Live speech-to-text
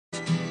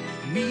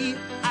Me,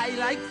 I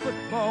like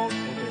football.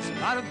 There's a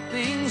lot of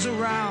things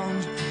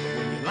around.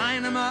 When you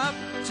line them up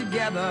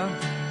together,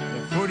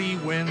 the footy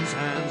wins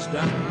hands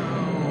down.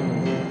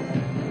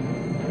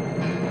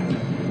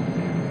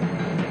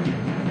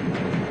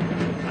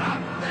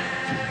 Up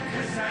there,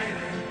 Casale,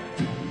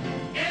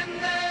 in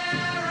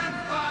there and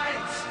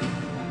fight.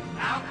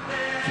 Out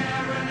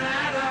there and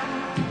Adam,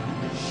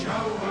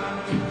 show 'em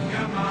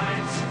your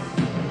might.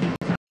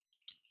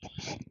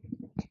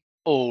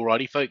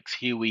 Alrighty, folks,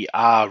 here we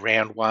are.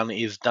 Round 1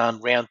 is done.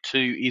 Round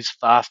 2 is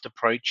fast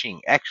approaching.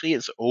 Actually,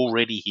 it's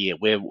already here.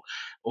 We've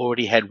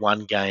already had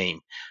one game.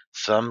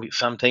 Some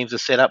teams are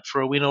set up for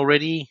a win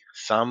already.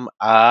 Some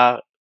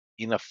are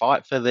in a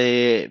fight for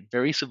their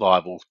very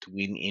survival to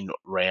win in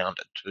round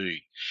 2.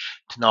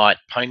 Tonight,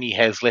 Pony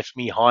has left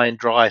me high and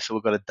dry, so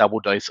we've got a double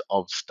dose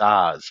of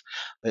stars.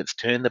 Let's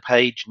turn the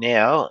page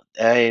now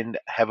and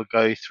have a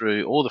go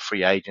through all the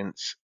free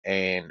agents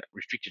and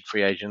restricted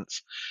free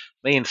agents.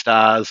 Me and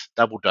stars,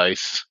 double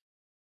dose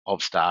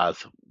of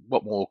stars.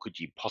 What more could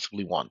you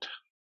possibly want?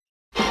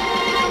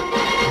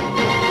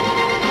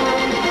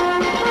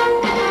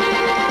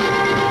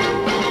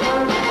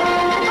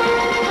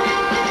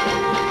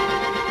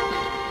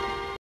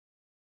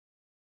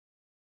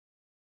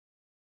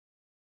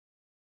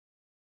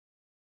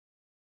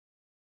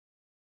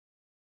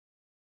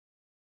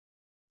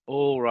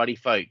 Alrighty,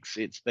 folks,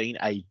 it's been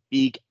a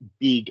big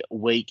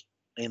week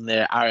in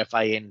the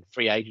RFA and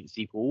free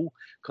agency pool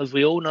because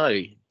we all know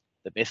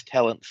the best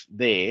talents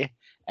there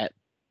at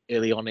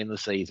early on in the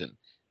season.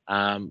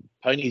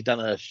 Pony's done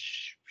a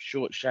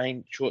short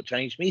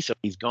change me, so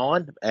he's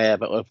gone.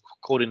 But I've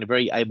caught in a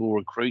very able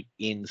recruit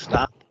in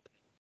Stars.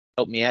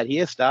 Help me out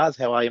here, Stars.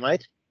 How are you,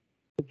 mate?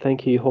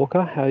 Thank you,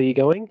 Hawker. How are you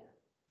going?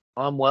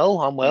 I'm well.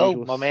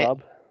 Usual My man.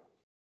 sub.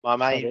 My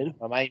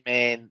main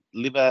man,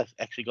 Liver,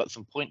 actually got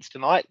some points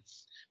tonight.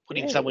 Put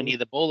him somewhere near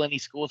the ball and he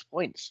scores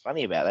points.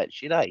 Funny about that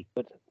shit, eh?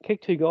 But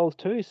kicked 2 goals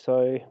too,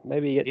 so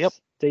maybe it's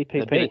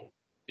DPP. A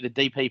bit of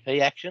DPP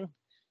action.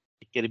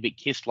 Get a bit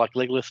kissed like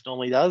Legolas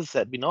normally does.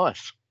 That'd be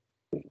nice.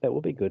 That will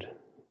be good.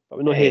 But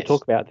we're not here to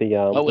talk about the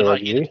we're not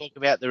review. here to talk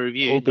about the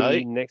review. It will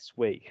be next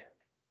week.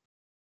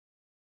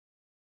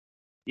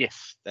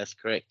 Yes, that's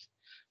correct.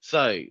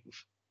 So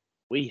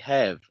we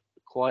have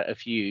quite a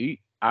few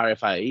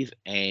RFAs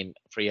and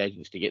free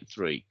agents to get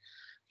through.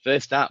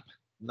 First up,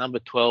 number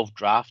 12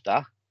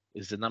 drafter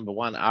is the number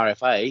 1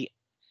 RFA,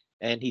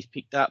 and he's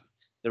picked up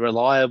the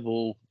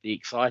reliable, the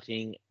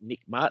exciting Nick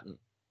Martin.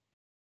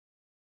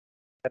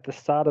 At the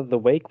start of the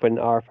week when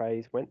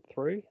RFAs went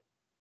through,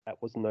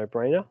 that was a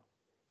no-brainer.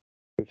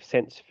 We've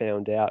since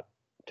found out,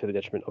 to the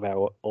detriment of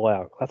all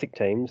our classic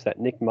teams, that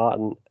Nick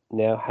Martin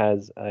now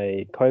has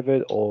a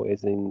COVID or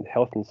is in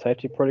health and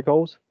safety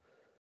protocols.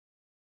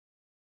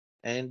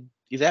 And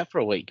he's out for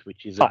a week,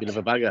 which is a bit of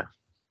a bugger.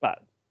 But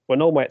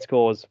when All Mate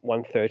scores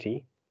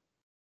 130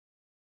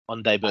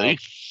 on debut,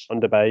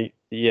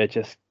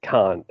 just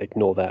can't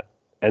ignore that.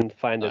 And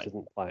Flanders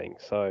isn't playing,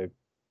 so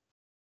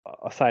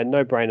I say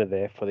no-brainer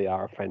there for the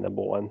RFA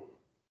number 1.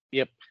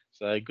 Yep,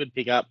 so good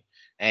pickup,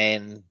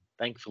 and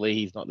thankfully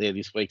he's not there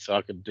this week, so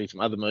I could do some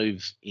other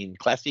moves in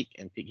Classic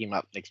and pick him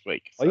up next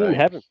week. Oh, you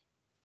haven't?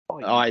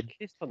 Oh, I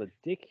kissed on the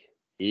dick.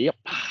 Yep.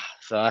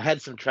 So I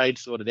had some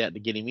trades sorted out to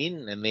get him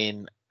in, and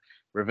then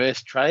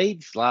reverse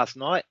trades last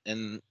night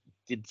and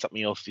did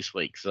something else this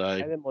week. So I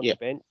had him on the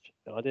bench,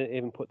 and I didn't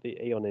even put the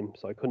E on him,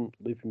 so I couldn't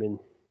loop him in.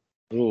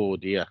 Oh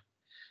dear.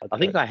 I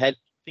think I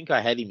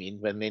had him in,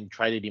 and then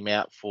traded him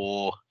out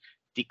for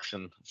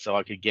Dixon, so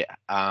I could get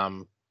a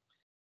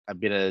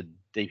bit of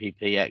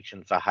DPP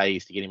action for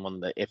Hayes to get him on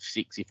the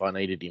F6 if I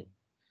needed him.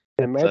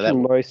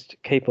 Imagine most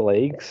keeper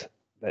leagues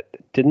that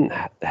didn't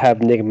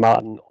have Nick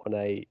Martin on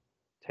a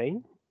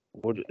team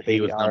would be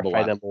he was number RFA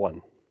one. number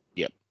 1.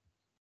 Yep.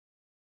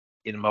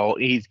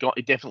 He's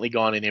definitely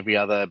gone in every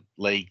other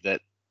league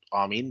that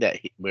I'm in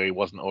where he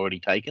wasn't already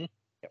taken.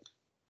 Yep.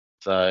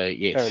 So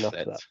yes,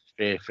 that's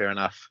fair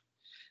enough.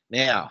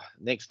 Now,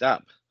 next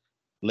up,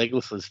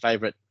 Legolas's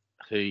favourite,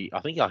 who I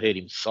think I heard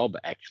him sob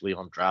actually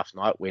on draft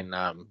night when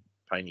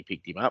Pony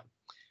picked him up,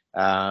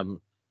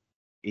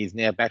 is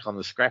now back on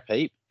the scrap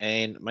heap,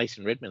 and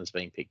Mason Redman's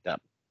been picked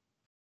up.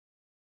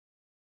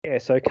 Yeah,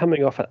 so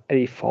coming off at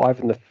 85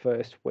 in the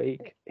first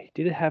week, he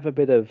did have a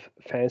bit of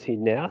fancy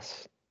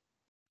nous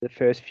the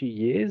first few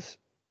years,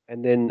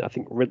 and then I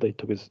think Ridley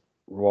took his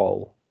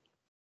role.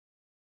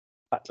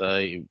 So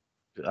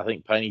I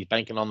think Pony's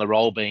banking on the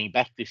role being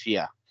back this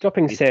year.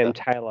 Dropping Sam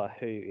Taylor,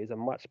 who is a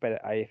much better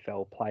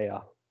AFL player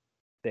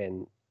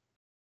than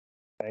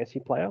fantasy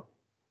player.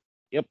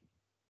 Yep.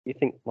 You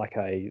think like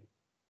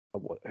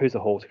who's a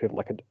Hawks equivalent,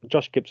 like a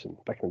Josh Gibson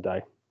back in the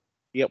day.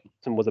 Yep.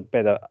 Gibson was a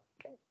better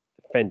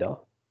defender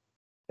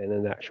than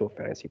an actual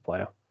fantasy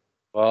player.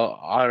 Well,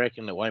 I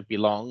reckon it won't be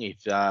long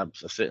if a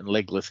certain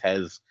Legolas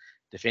has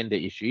defender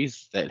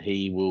issues that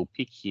he will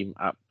pick him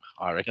up.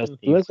 I reckon.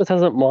 Legolas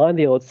doesn't mind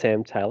the old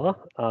Sam Taylor.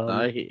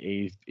 No,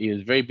 he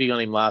was very big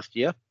on him last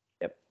year.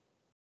 Yep.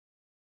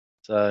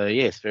 So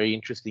yes, very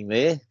interesting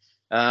there.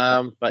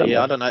 But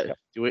yeah, I don't know.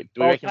 Do we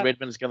reckon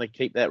Redman's going to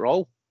keep that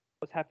role?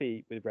 was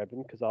happy with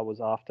Redmond because I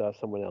was after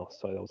someone else,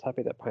 so I was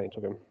happy that Payne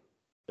took him.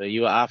 So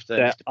you were after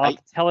That Mr. Payton.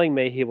 after telling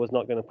me he was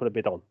not going to put a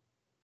bid on.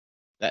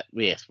 That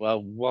yes.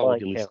 Well, why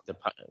would you listen to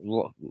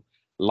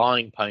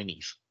lying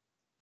ponies?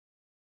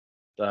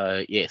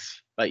 So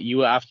yes, but you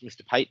were after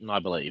Mr. Payton, I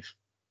believe.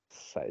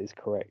 That is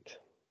correct.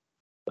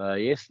 So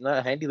yes,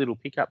 no, handy little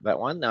pickup that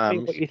one. Tell me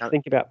what you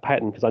think about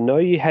Patton, because I know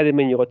you had him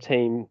in your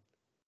team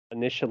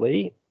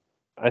initially.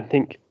 I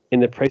think in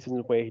the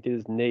preseason where he did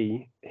his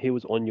knee, he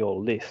was on your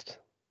list.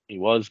 He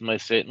was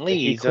most certainly.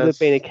 He could have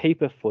been a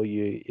keeper for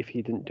you if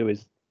he didn't do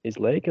his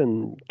leg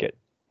and get.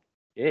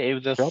 Yeah, it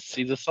was dropped.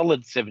 he's a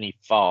solid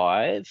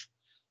 75.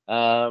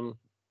 Yeah,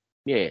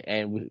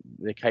 and with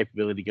the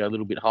capability to go a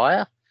little bit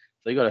higher.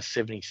 So he got a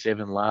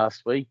 77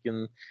 last week,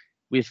 and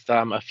with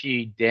a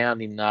few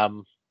down in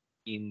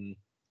the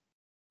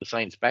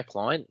Saints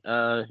backline,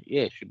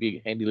 yeah, should be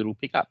a handy little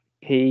pickup.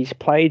 He's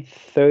played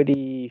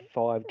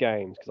 35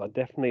 games because I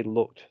definitely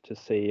looked to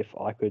see if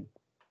I could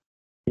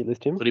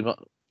list him. Put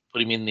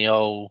him in the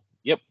old.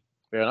 Yep,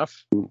 fair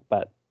enough.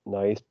 But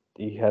no,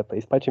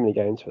 he's played too many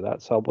games for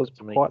that, so I was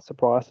quite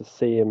surprised to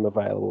see him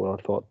available, and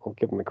I thought I'll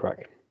give him a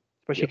crack,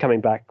 especially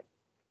coming back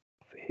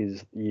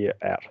his year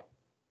out.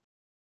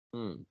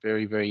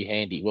 Very, very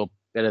handy. Well,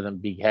 better than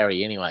Big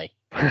Harry anyway.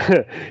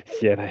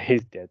 Yeah, no,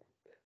 he's dead.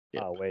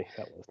 Yep. Oh, wait,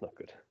 that was not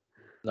good.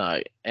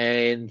 No,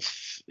 and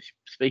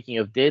speaking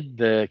of dead,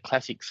 the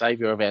classic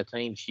saviour of our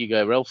teams,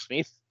 Hugo Ralph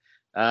Smith,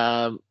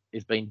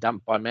 has been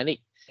dumped by Manic.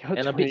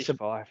 And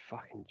 25,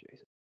 fucking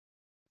Jesus.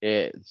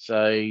 Yeah,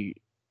 so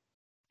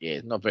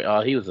yeah, not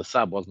very. He was a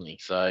sub, wasn't he?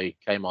 So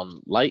came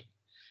on late,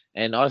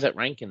 and Isaac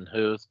Rankin,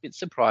 who was a bit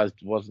surprised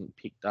wasn't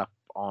picked up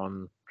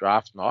on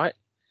draft night.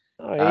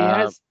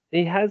 Oh,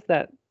 he has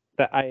that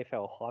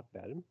AFL hype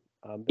about him.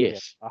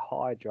 Yes, a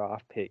high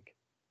draft pick.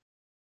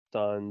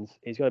 Suns.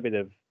 He's got a bit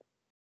of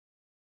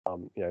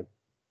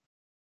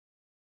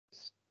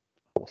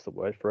what's the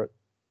word for it?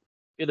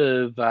 Bit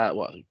of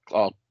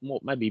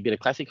maybe a bit of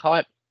classic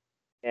hype.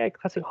 Yeah,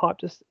 classic hype.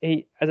 Just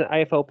he, as an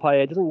AFL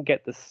player, doesn't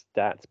get the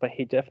stats, but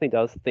he definitely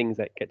does things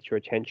that get your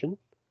attention.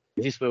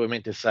 Is this where we're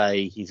meant to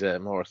say he's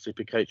more a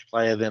super coach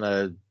player than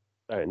a?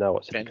 I don't know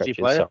what super fantasy coach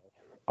player? Is. So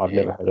I've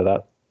never heard of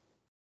that.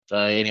 So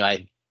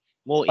anyway,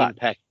 more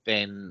impact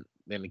than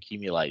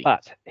accumulating.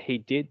 But he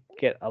did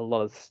get a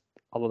lot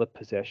of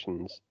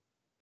possessions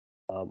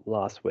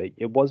last week.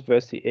 It was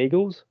versus the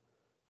Eagles.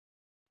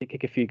 He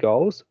kick a few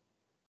goals.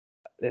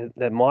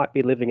 They might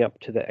be living up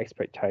to the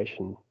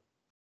expectation.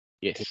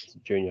 Yes,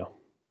 junior.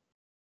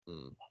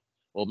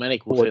 Well,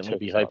 Manic will certainly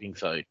be hoping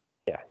so.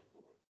 Yeah.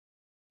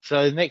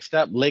 So next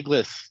up,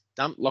 Legless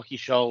dumped Lockie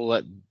Shoal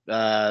at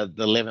the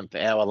 11th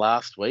hour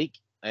last week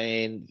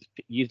and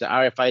used the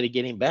RFA to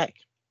get him back.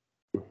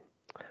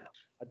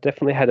 I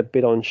definitely had a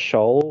bit on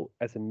Shoal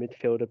as a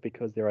midfielder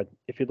because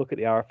if you look at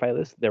the RFA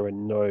list, there are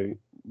no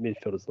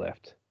midfielders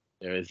left.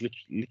 There is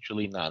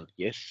literally none.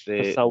 Yes.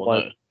 For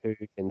someone who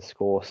can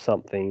score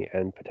something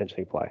and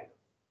potentially play.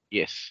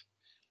 Yes.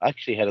 I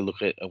actually had a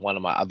look at one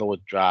of my other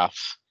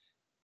drafts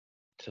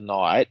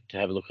tonight to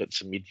have a look at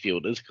some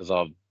midfielders because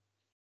I'm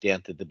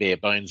down to the bare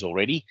bones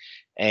already.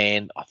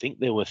 And I think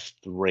there was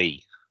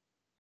three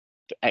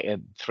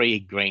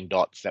green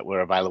dots that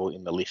were available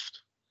in the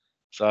list.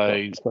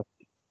 So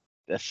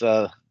that's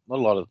not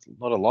a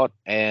lot.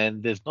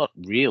 And there's not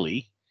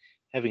really,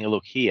 having a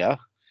look here,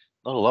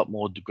 not a lot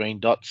more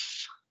green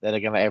dots that are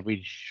going to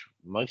average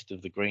most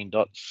of the green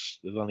dots.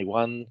 There's only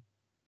 1,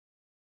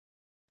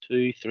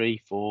 2,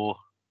 3, 4,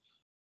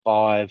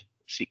 5,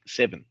 6,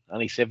 7.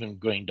 Only 7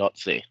 green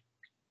dots there. It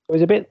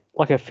was a bit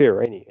like a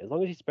Fiorini. As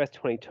long as he's best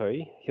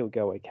 22, he'll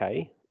go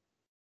okay.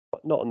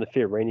 Not on the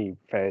Fiorini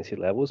fantasy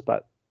levels,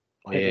 but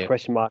I think the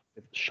question mark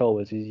with Shoal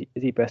is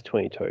he best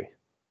 22?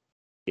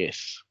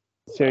 Yes.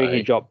 Considering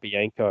he dropped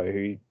Bianco,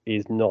 who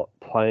is not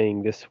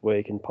playing this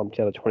week and pumped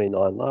out a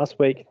 29 last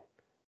week,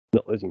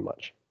 not losing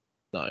much.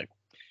 No.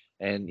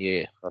 And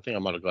yeah, I think I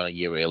might have gone a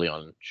year early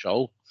on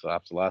Shoal, so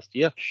after last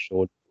year.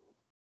 Sure.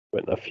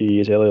 Went a few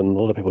years earlier than a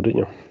lot of people, didn't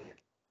you?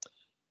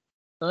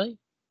 No,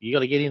 you got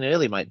to get in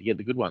early, mate, to get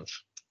the good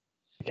ones.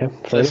 Okay.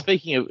 So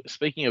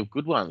speaking of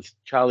good ones,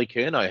 Charlie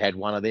Curnow had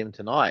one of them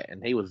tonight,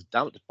 and he was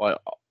dumped by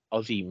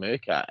Aussie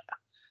Merker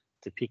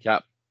to pick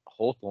up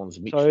Hawthorn's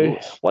Mitch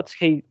Lewis. What's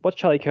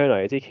Charlie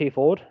Curnow? Is he key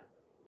forward?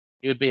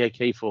 He would be a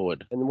key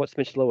forward. And what's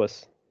Mitch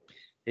Lewis?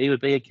 He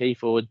would be a key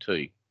forward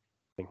too,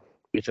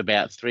 with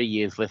about 3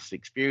 years less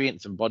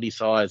experience and body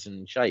size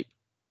and shape.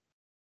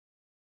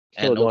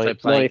 And also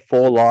playing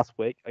 94 last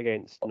week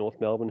against North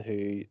Melbourne,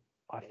 who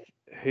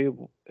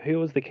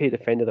was the key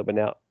defender that went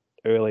out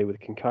early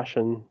with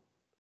concussion?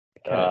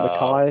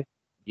 Mackay.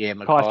 Yeah,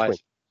 Mackay.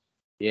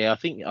 Yeah, I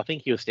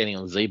think he was standing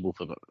on Zeeble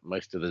for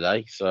most of the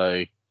day,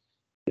 so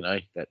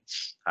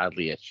that's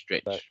hardly a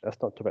stretch. No,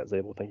 that's not too bad,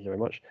 Zeeble. Thank you very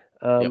much.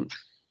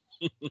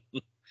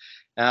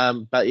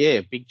 But yeah,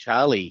 Big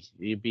Charlie,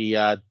 you'd be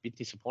a bit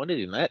disappointed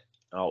in that,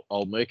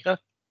 old Merker.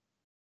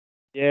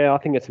 Yeah, I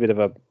think it's a bit of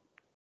a,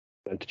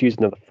 to use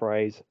another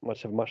phrase,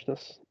 much of a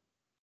muchness.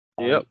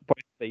 Yep.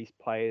 Both these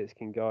players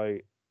can go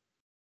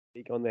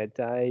big on their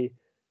day.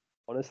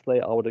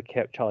 honestly, I would have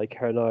kept Charlie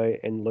Curnow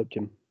and looped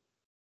him.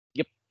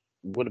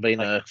 Would have been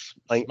a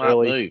Playing smart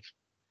early. move.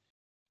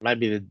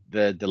 Maybe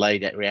the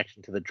delayed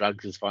reaction to the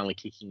drugs is finally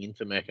kicking in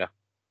for Merker.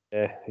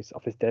 Yeah, he's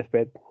off his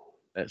deathbed.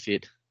 That's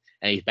it.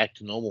 And he's back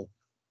to normal.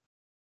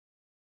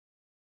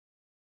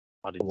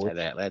 I didn't say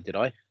that out loud, did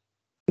I?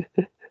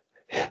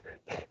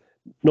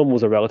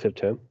 Normal's a relative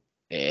term.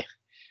 Yeah.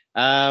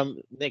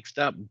 Next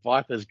up,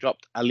 Vipers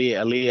dropped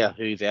Alia,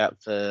 who's out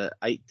for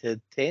 8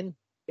 to 10.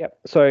 Yep.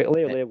 So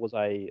Leo was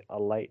a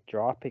late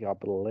draft pick, I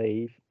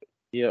believe,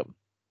 Yep.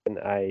 and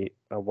a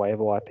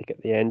waiver wire pick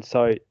at the end.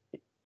 So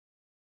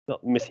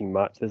not missing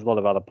much. There's a lot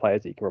of other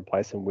players that you can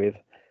replace him with.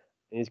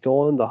 And he's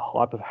gone the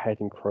hype of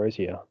Hayden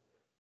Crozier,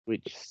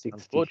 Which 60.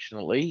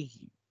 unfortunately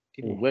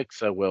didn't work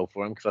so well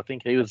for him because I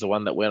think he was the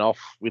one that went off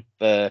with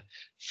the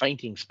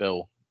fainting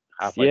spell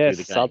halfway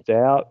through the game. Subbed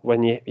out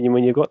when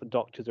you've got the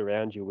doctors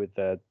around you with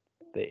the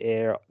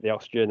air, the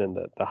oxygen, and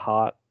the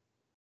heart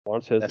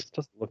monitors. It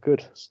doesn't look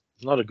good. It's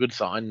not a good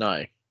sign,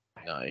 no.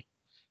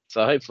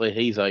 So hopefully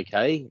he's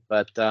okay,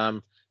 but I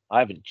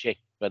haven't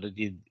checked. But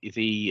is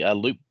he a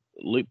loop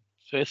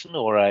person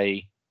or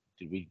a?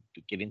 Did we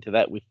get into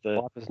that with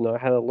the? Vipers know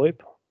how to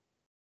loop.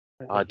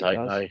 I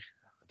don't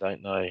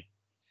know.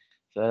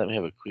 So let me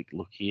have a quick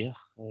look here.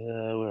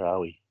 Where are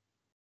we?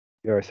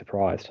 Very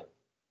surprised.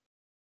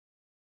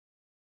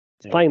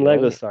 He's There playing we go.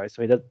 legless though,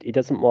 so he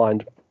doesn't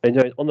mind.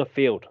 And on the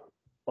field.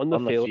 On the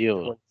field.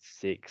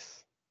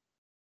 26.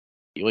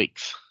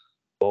 Weeks.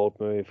 Bold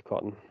move,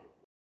 Cotton.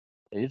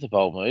 It is a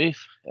bold move.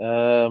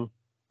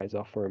 Pays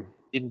off for him.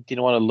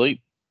 Didn't want to loop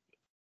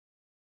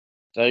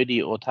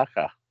Dodie or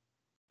Tucker.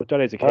 But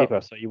Doty's a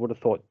keeper, so you would have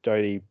thought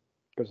Doty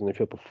goes on the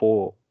field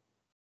before.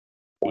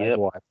 Yep.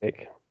 I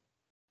pick.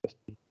 Just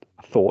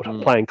a thought.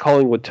 Playing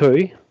Collingwood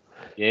too.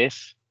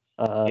 Yes.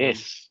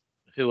 Yes.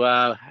 Who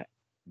are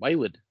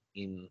wayward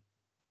in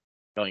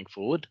going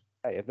forward.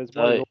 Hey, if there's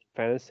one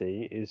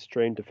fantasy is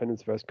stream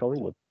defenders versus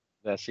Collingwood.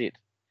 That's it.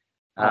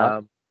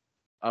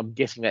 I'm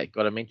guessing that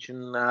got a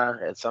mention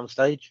at some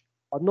stage.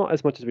 Not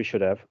as much as we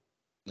should have.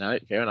 No,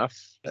 fair enough.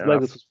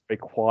 Legless was very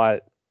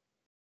quiet.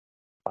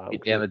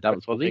 Bit down the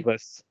dumps, was he?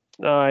 Legless.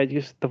 No,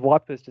 the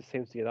Vipers just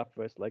seems to get up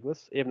versus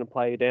Legless, even a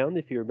player down,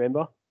 if you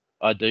remember.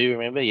 I do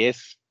remember,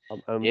 yes.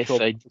 Yes, sure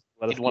they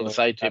didn't want to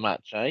say too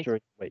much, eh?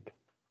 During the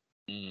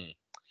week.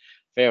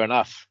 Fair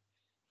enough.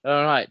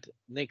 All right,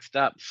 next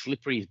up,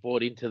 Slippery's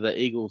bought into the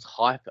Eagles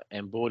hype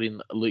and bought in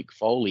Luke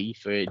Foley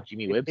for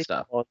Jimmy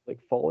Webster. Luke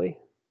Foley.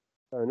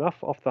 Fair enough.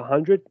 Off the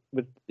 100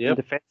 with in Yep.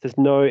 defence, there's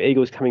no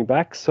Eagles coming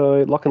back,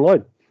 so lock and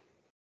load.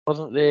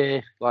 Wasn't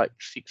there like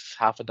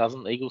half a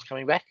dozen Eagles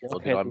coming back? Or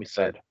did I miss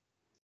that?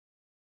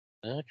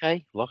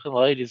 Okay, lock and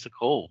load is the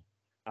call.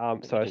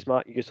 So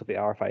smart, you just took the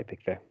RFA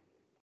pick there.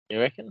 You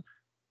reckon?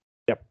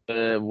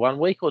 Yep. 1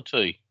 week or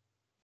 2?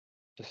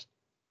 Just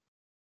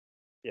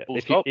yeah. Full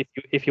If stop?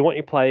 you want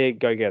your player,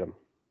 go get them.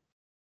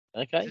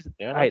 Okay,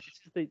 fair Hey,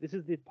 enough. this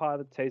is the part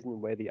of the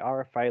season where the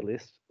RFA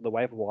list, the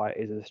waiver wire,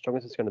 is as strong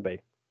as it's going to be.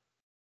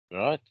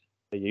 Right.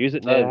 So you use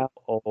it So- now,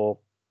 or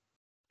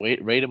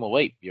Read them a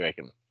week, you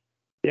reckon?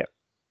 Yep.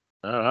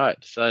 All right.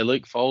 So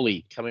Luke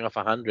Foley coming off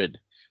 100.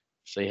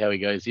 See how he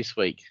goes this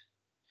week.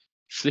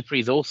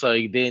 Slippery's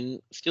also then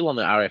still on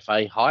the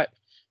RFA hype.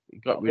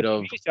 Got rid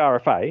of. If you use the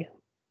RFA,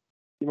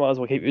 you might as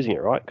well keep using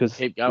it, right? Because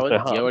Keep going.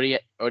 You're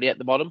already at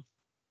the bottom.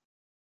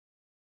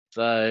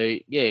 So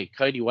yeah,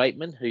 Cody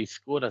Waitman, who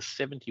scored a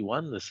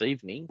 71 this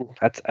evening.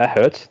 that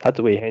hurts. That's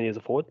a wee handy as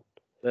a forward.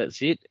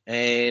 That's it,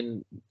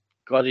 and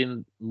got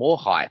in more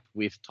hype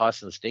with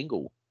Tyson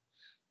Stengel.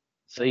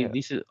 See,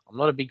 I'm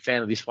not a big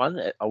fan of this one.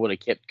 I would have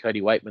kept Cody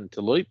Waitman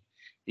to loop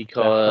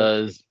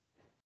because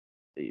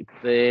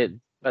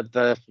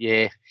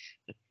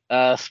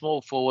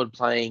small forward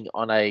playing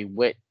on a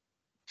wet,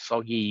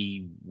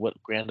 soggy,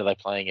 what ground are they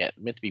playing at?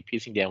 Meant to be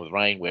pissing down with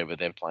rain wherever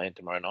they're playing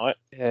tomorrow night.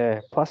 Yeah.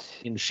 Plus,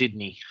 in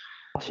Sydney.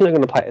 Plus, you're not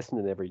going to play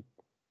Essendon every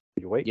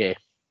week. Yeah.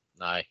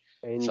 No.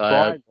 And So,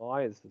 Brian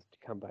Myers is to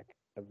come back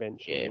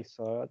eventually. Yeah.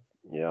 So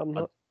I'm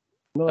not.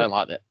 Don't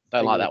like that.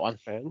 Don't like that one.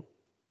 Fan.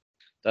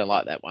 Don't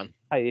like that one.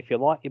 Hey, if you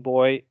like your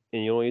boy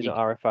and you want to use an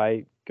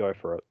RFA, go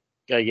for it.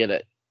 Go get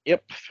it.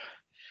 Yep.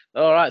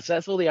 All right, so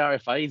that's all the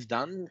RFAs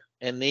done.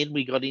 And then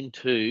we got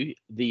into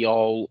the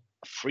old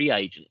free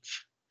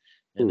agents.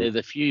 And there's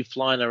a few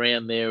flying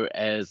around there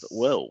as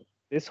well.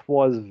 This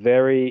was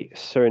very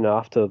soon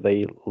after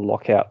the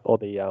lockout or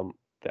the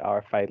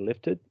RFA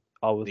lifted.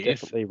 I was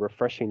definitely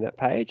refreshing that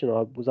page, and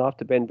I was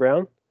after Ben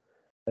Brown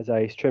as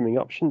a streaming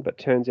option, but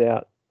turns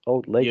out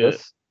old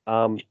Legless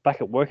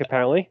back at work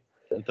apparently.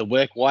 The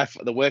work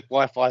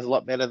Wi-Fi is a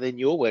lot better than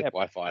your work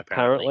Wi-Fi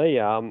apparently.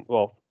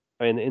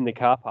 In the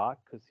car park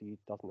because he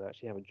doesn't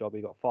actually have a job.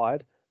 He got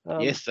fired.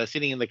 Yes, so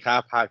sitting in the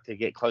car park to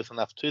get close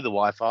enough to the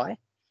Wi-Fi.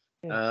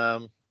 Yeah.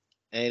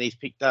 And he's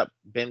picked up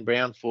Ben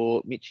Brown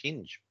for Mitch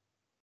Hinge.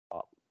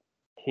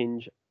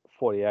 Hinge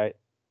 48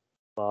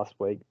 last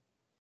week.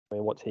 I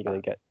mean, what's he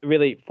going to get?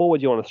 Really,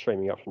 forward you want a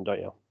streaming option, don't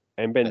you?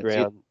 And Ben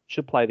Brown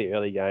should play the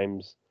early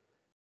games.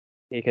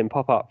 He can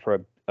pop up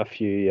for a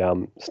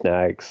few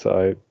snags,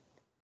 so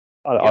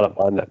I don't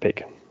mind that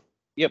pick.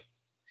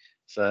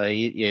 So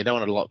you don't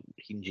want a lot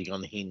hinging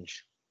on the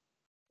hinge.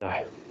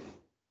 No.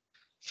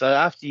 So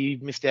after you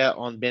missed out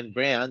on Ben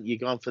Brown, you're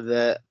gone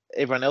for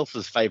everyone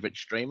else's favourite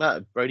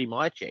streamer, Brody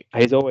Mychek.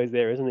 He's always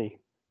there, isn't he?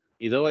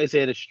 He's always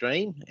there to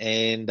stream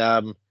and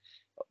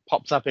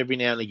pops up every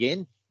now and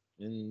again.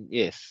 And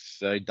yes,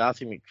 so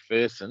Darcy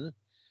McPherson,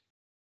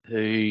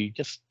 who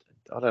just,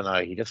 I don't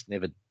know, he just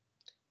never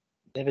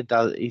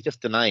does. He's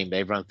just a name that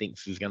everyone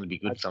thinks is going to be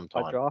good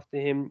sometime. I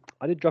drafted him.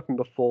 I did drop him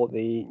before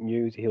the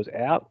news he was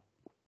out,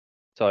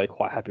 so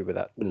quite happy with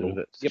that little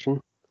decision.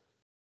 Yep.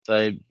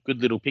 So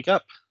good little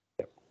pickup.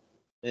 Yep.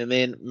 And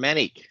then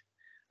Manic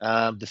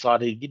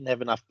decided he didn't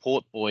have enough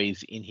port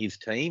boys in his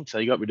team, so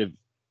he got rid of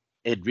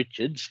Ed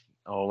Richards,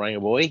 old Ranger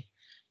boy,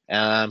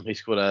 who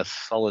scored a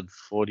solid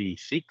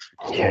 46.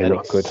 Yeah,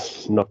 not good.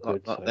 Not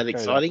good. Not that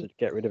exciting.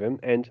 Get rid of him.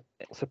 And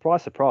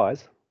surprise,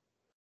 surprise.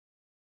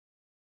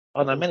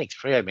 Oh no, Manic's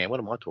trio, man.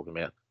 What am I talking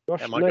about?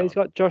 He's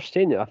got Josh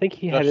Senior. I think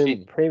he had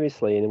him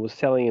previously and was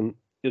selling him.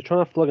 He was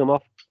trying to flog him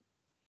off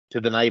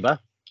to the neighbour.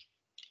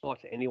 Or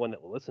to anyone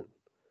that will listen.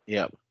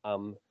 Yeah.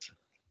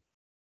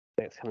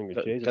 Next coming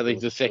with Jesus. Because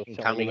he's the second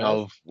coming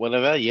of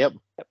whatever. Yep.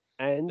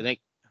 And I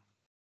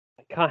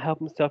can't help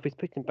himself. He's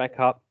picked him back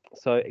up.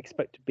 So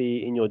expect to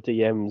be in your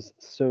DMs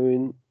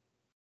soon.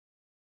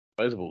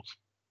 Disposables.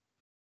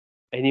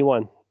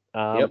 Anyone.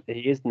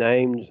 He is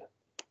named,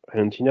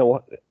 and you know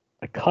what?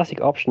 A classic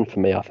option for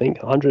me, I think.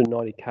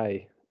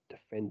 190k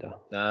defender.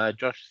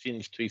 Josh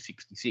Sinn's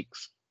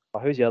 266. Oh,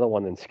 who's the other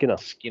one then? Skinner.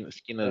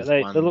 Skinner's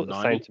they look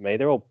the same to me.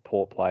 They're all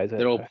poor players.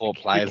 They're all poor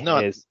players.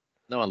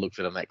 No one looks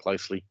at them that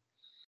closely.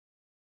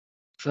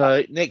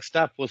 So next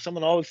up was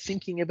someone I was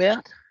thinking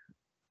about,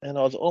 and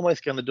I was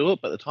almost going to do it,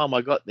 but the time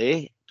I got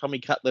there, Tommy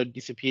Cutler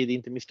disappeared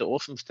into Mr.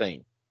 Awesome's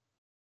team.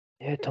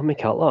 Yeah, Tommy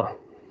Cutler.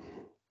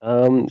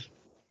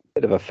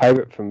 Bit of a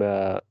favourite from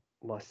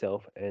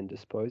myself and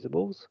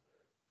Disposables.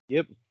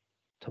 Yep.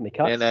 Tommy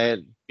Cutler. And a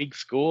big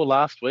score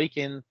last week,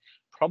 and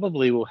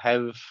probably will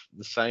have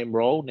the same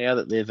role now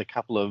that there's a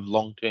couple of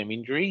long-term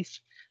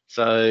injuries.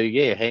 So,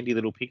 yeah, handy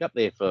little pickup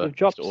there for We've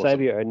dropped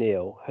Xavier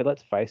O'Neill, who,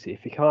 let's face it,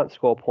 if you can't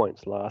score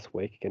points last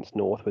week against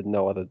North with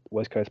no other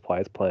West Coast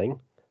players playing,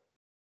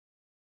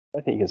 I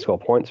don't think you can score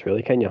points,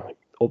 really, can you?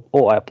 Or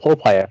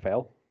play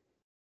AFL.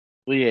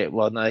 Well, yeah,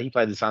 no, he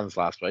played the Suns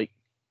last week.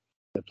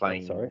 They're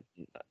playing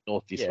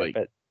North this week.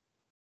 But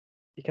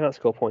you cannot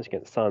score points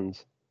against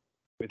Suns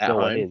with no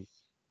one in.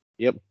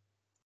 Yep.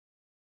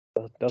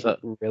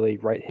 Doesn't really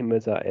rate him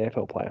as an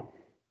AFL player.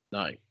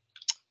 No.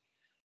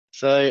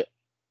 So,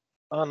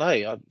 oh no.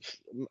 It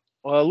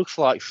looks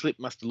like Slip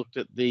must have looked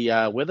at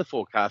the weather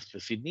forecast for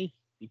Sydney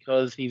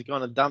because he's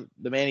gone and dumped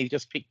the man he's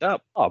just picked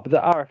up. Oh, but the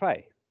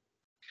RFA.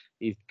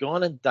 He's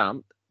gone and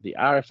dumped the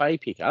RFA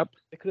pickup.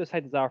 They could have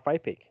saved his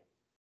RFA pick.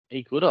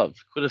 He could have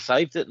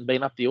saved it and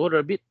been up the order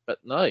a bit, but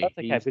no. That's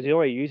okay because he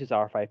already used his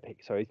RFA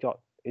pick, so he's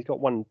got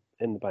one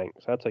in the bank,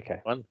 so that's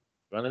okay. One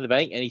in the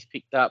bank, and he's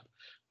picked up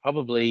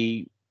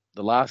probably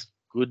the last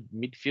good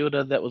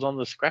midfielder that was on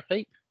the scrap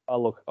heap.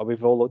 Oh look,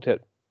 we've all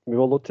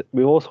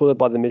sorted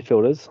by the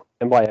midfielders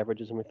and by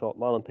averages, and we thought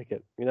Marlon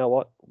Pickett. You know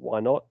what? Why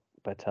not?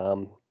 But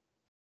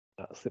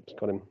Slip's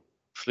got him.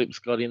 Slip's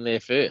got in there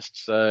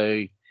first,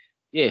 so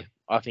yeah,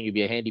 I think it'd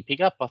be a handy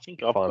pickup. I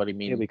think I've got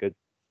him in. He'll be good.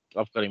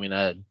 I've got him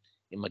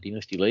in my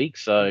dynasty league,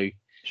 so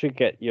should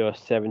get your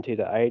 70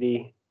 to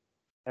 80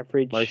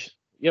 average.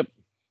 Yep.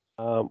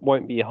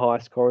 Won't be high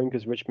scoring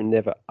because Richmond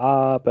never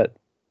are, but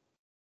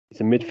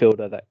he's a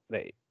midfielder that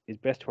is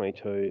best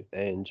 22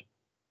 and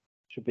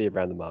should be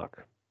around the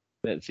mark.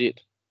 That's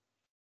it.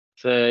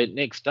 So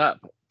next up,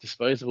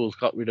 Disposables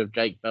got rid of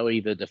Jake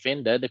Bowie, the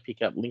defender, to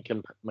pick up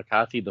Lincoln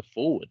McCarthy, the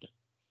forward.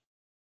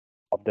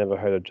 I've never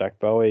heard of Jack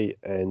Bowie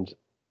and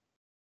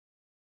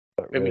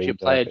Premiership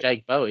player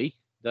Jake Bowie.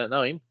 Don't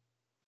know him.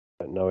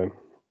 Don't know him.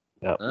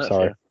 No,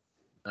 sorry.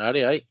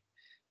 Alrighty.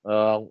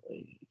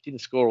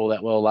 Didn't score all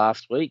that well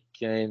last week,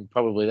 and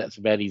probably that's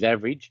about his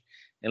average.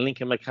 And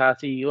Lincoln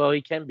McCarthy, well,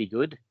 he can be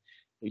good.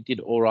 He did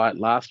all right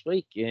last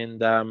week,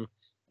 and I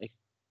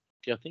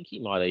think he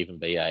might even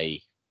be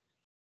a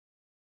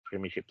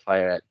Premiership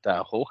player at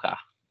Hawker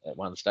at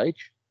one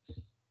stage.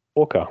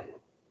 Hawker?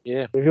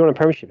 Yeah. Have you won a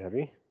Premiership, have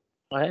you?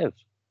 I have.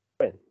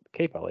 When?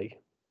 Keeper League?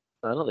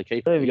 No, not the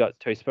keeper. You've got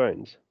 2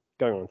 spoons.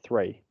 Going on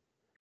 3.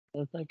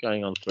 There's no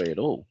going on 3 at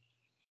all.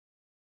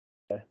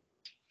 Okay.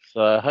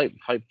 So I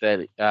hope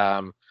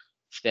that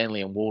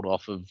Stanley and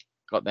Waldorf have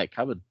got that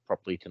covered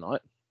properly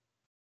tonight.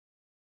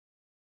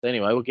 So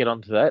anyway, we'll get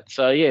on to that.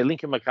 So yeah,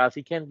 Lincoln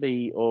McCarthy can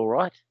be all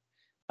right.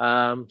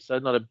 So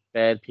not a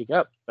bad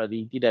pickup, but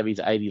he did have his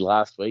 80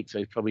 last week, so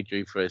he's probably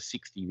due for a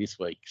 60 this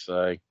week.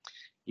 So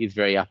he's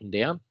very up and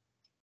down.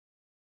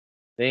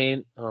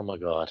 Then, oh my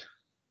God.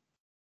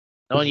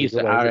 No one used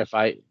an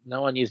RFA.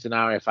 No one used an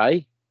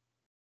RFA,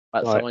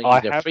 but someone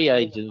used a free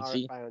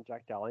agency. RFA on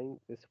Jack Darling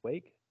this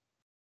week.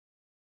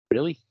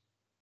 Really?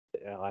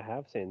 Yeah, I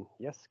have seen.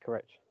 Yes,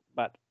 correct.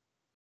 But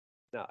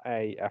no,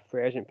 a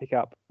free agent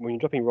pickup, when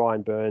you're dropping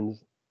Ryan Burns,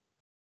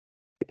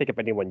 you pick up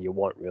anyone you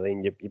want, really,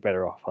 and you're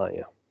better off, aren't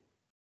you?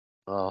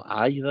 Oh,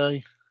 are you though?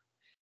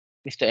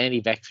 Mr.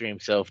 Anti-Vaxxer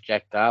himself,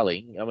 Jack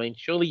Darling. I mean,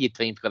 surely your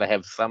team's got to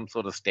have some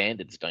sort of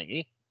standards, don't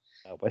you?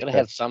 West Got to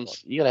have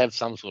Coast. You got to have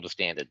some sort of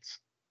standards.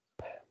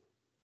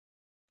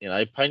 You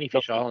know,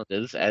 Ponyfish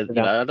Islanders. As you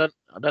No. know,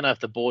 I don't know if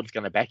the board's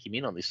going to back him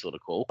in on this sort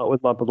of call. Not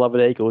with my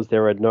beloved Eagles.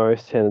 There are no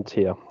standards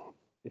here.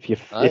 If you're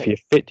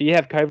fit, do you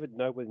have COVID?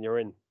 No, when you're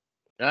in.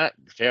 No,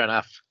 fair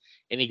enough.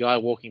 Any guy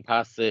walking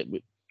past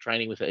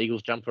training with the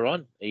Eagles jumper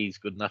on, he's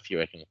good enough, you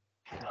reckon?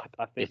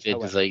 I think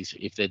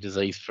if they're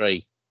disease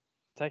free.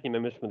 Taking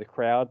members from the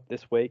crowd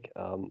this week,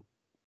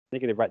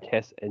 negative rat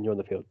test, and you're on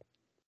the field.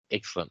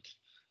 Excellent.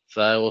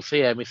 So we'll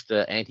see how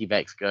Mr.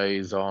 Anti-Vax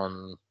goes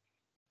on.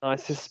 I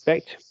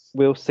suspect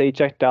we'll see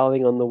Jack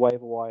Darling on the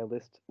waiver wire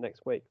list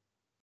next week.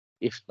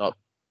 If not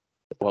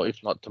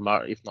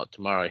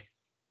tomorrow.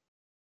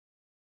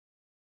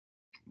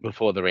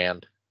 Before the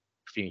round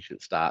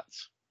it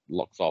starts,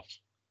 locks off.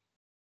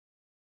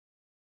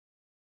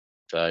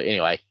 So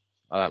anyway,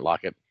 I don't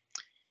like it.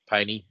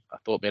 Pony, I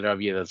thought better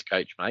of you as a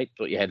coach, mate.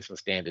 Thought you had some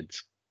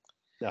standards.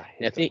 No,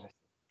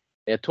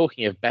 they're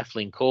talking of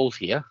baffling calls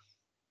here.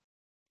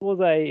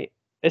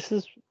 This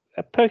is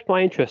perked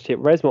my interest here.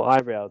 Raise my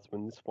eyebrows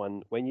when this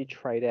one, when you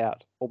trade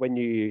out or when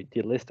you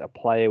delist a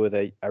player with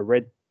a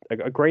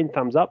green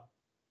thumbs up,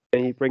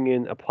 and you bring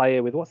in a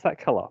player with what's that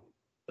color?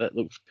 That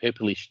looks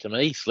purplish to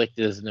me.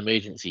 Selected as an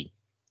emergency.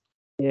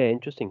 Yeah,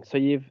 interesting. So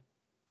you've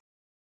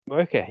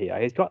Mocha here.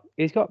 He's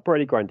got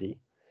Brody Grundy.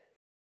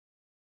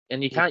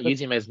 And you can't use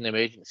him as an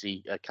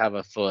emergency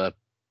cover for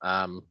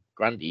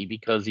Grundy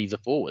because he's a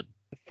forward.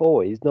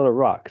 He's not a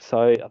ruck.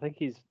 So I think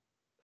he's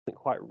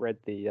hasn't quite read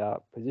the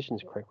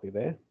positions correctly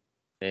there.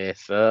 Yeah,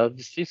 so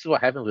this is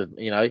what happened with,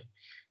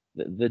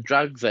 the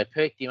drugs, they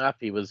perked him up.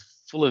 He was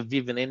full of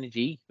viv and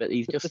energy, but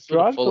he's just the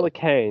drugs or the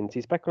cans.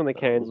 He's back on the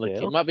cans now.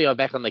 He might be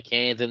back on the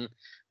cans, and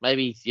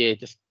maybe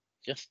just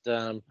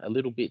a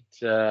little bit.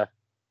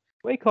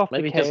 Week off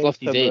maybe the cans just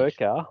lost his edge.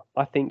 Merker,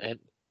 I think.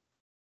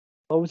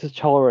 What was his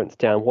tolerance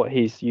down? What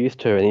he's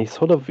used to, and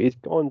he's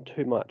gone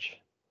too much.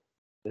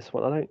 This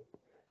one, I don't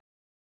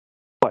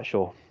quite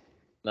sure.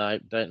 No,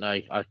 don't know.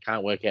 I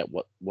can't work out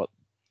what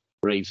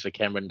Reeves for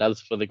Cameron does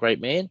for the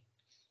great man.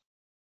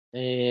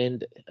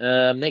 And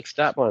next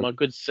up, my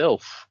good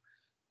self,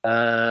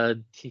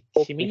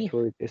 Timmy.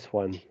 Through this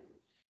one.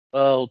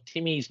 Well,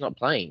 Timmy's not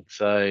playing,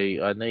 so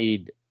I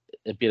need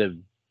a bit of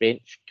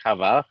bench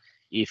cover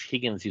if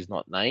Higgins is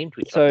not named.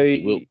 Which so I think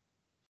he will.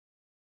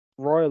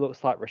 Roy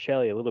looks like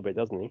Rochelle a little bit,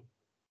 doesn't he?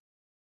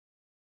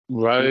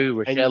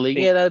 Rochelle,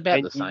 yeah, they're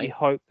about the same. You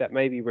hope that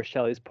maybe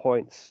Rochelle's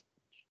points,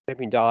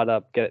 maybe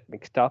data get it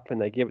mixed up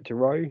and they give it to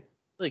Rowe.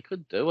 They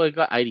could do. Well, he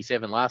got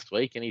 87 last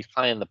week, and he's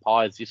playing the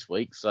Pies this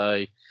week,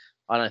 so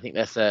I don't think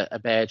that's a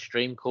bad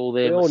stream call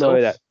there. We all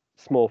know that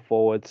small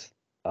forwards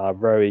are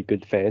very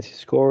good fantasy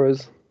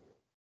scorers.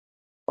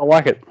 I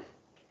like it.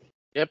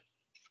 Yep,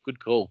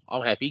 good call.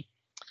 I'm happy.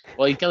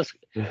 Well, there's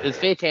a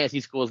fair chance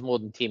he scores more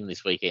than Tim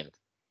this weekend.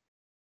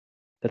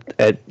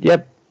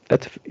 Yep,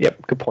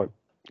 good point.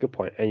 Good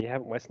point. And you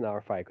haven't wasted an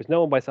RFA because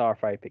no one wastes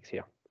RFA picks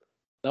here.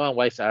 No one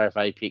wastes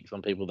RFA picks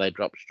on people they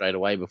drop straight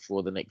away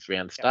before the next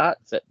round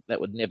starts.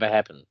 That would never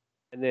happen.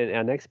 And then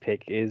our next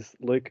pick is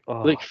Luke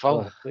Foley.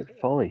 Luke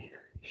Foley.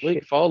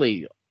 Luke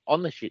Foley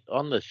on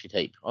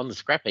the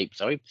scrap heap.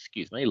 Sorry,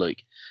 excuse me, Luke.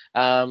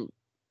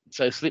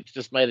 So Slips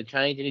just made a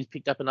change and he's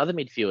picked up another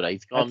midfielder.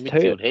 He's gone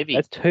midfield heavy.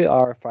 That's 2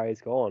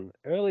 RFAs gone.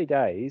 Early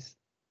days,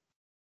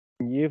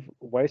 you've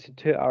wasted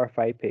 2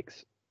 RFA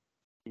picks.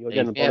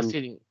 You're now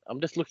sitting. I'm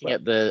just looking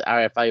at the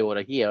RFA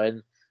order here,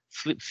 and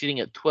Slip's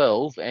sitting at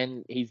 12,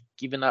 and he's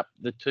given up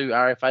the 2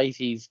 RFAs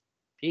he's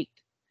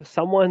picked.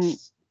 Someone.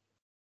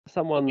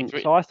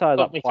 So I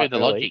started up quite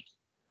early. Logic.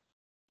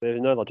 There's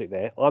no logic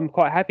there. I'm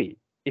quite happy.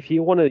 If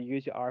you want to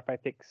use your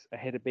RFA picks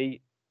ahead of B,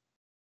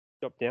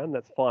 drop down.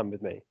 That's fine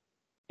with me.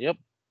 Yep.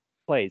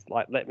 Please,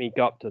 let me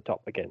go up to the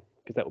top again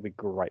because that would be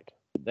great.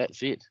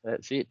 That's it.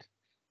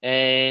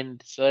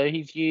 And so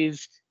he's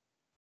used.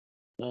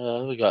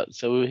 What's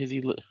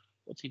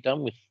he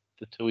done with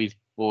the 2 he's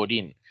brought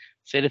in?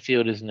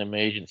 Setterfield is an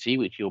emergency,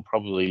 which he'll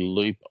probably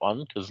loop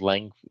on because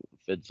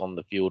Langford's on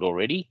the field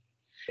already.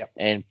 Yep.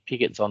 And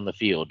Pickett's on the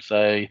field.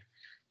 So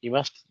you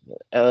must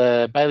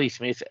Bailey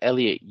Smith,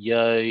 Elliot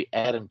Yeo,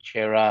 Adam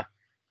Chera,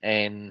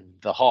 and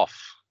the Hoff.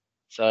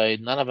 So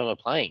none of them are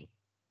playing.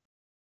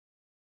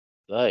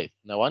 So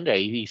no wonder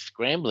he's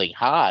scrambling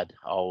hard,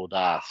 old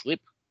Slip.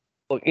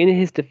 Look, in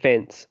his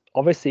defence,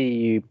 obviously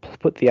you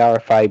put the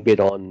RFA bid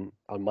on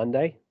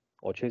Monday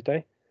or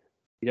Tuesday.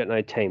 You don't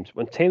know teams.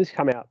 When teams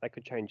come out, they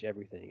could change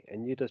everything,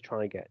 and you're just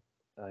trying to get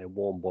a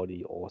warm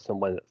body or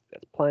someone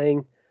that's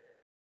playing.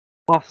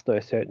 Plus,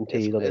 no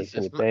certainty on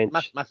the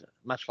bench.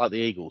 Much like the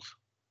Eagles.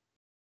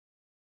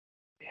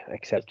 Yeah,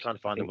 except just trying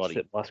to find a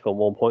body. Must score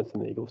more points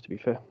than the Eagles, to be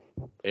fair.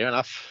 Fair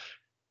enough.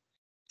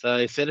 So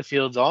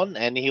Setterfield's on,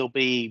 and he'll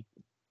be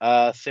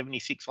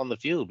 76 on the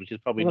field, which is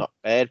probably not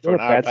bad for an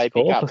RFA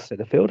pickup. For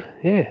Setterfield,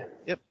 yeah.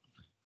 Yep.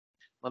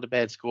 Not a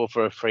bad score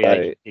for a free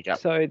agent pickup.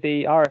 So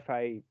the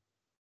RFA,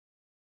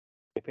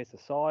 if it's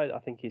aside, I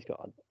think he's got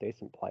a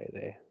decent player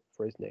there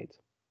for his needs.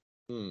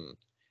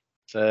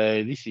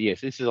 So this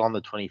is on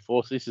the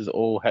 24th. This is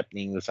all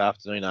happening this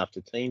afternoon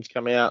after teams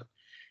come out.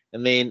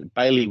 And then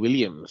Bailey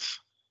Williams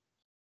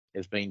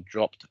has been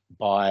dropped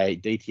by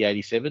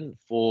DT87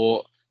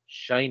 for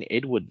Shane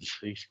Edwards,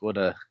 who scored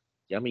a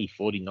yummy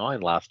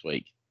 49 last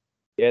week.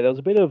 Yeah, there was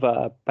a bit of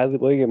Bailey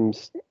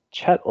Williams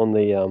chat on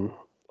the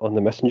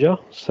messenger.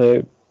 So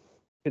a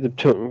bit of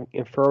to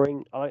and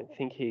throwing. I don't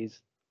think he's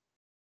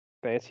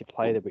a fancy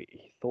player that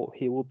we thought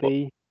he would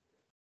be.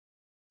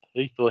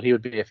 Who thought he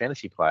would be a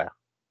fantasy player?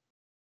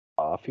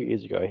 A few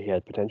years ago, he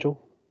had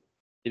potential.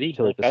 Did he?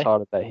 Until he Okay.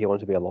 decided that he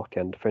wanted to be a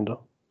lockdown defender.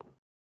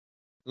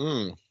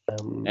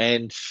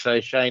 And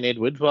so Shane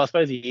Edwards, well, I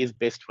suppose he is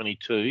best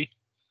 22.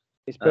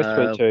 He's best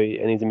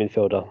 22, and he's a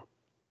midfielder.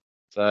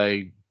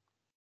 So,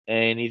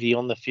 and is he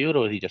on the field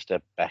or is he just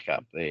a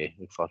backup there?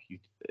 Looks like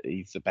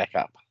he's a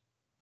backup.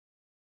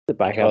 The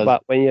backup,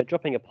 but when you're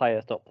dropping a player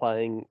that's not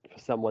playing for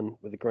someone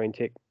with a green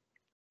tick,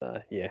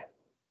 yeah,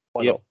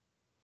 why not?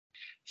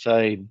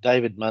 So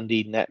David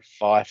Mundy, Nat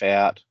Fife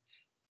out.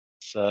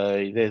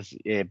 So there's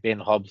Ben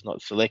Hobbs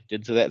not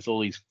selected. So that's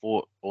all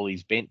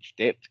his bench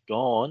depth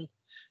gone.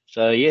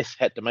 So yes,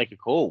 had to make a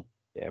call.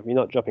 Yeah, we're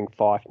not dropping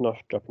Fife, not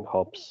dropping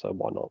Hobbs, so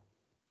why not?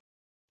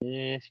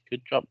 Yes,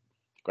 could drop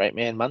great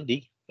man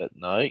Mundy, but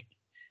no,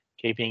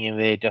 keeping him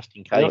there just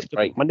in case.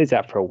 Mundy's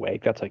out for a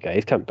week. That's okay.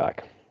 He's coming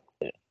back.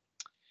 Yeah.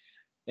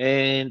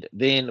 And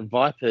then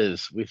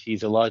Vipers with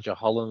his Elijah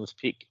Hollands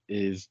pick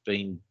is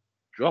been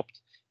dropped,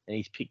 and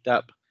he's picked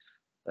up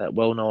that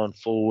well-known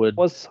forward.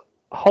 Was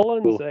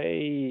Hollands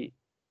where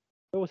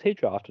was he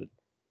drafted?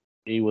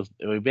 He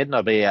better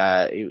not be.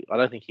 I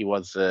don't think he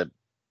was.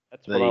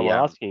 That's what I'm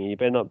asking. He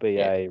better not be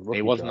a rookie.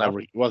 He wasn't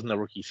a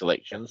rookie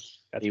selection.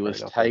 That's he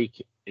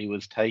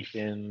was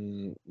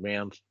taken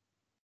round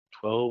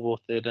 12 or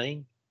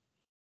 13,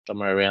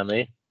 somewhere around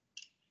there.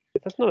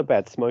 That's not a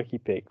bad smoky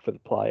pick for the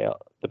player,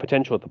 the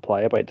potential of the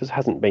player, but it just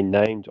hasn't been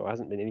named or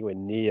hasn't been anywhere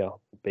near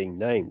being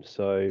named.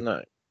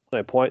 So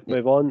no point.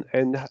 Move on.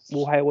 And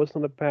Will Hayward's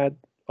not a bad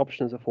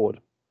option as a forward.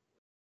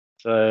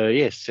 So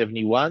yes,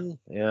 71.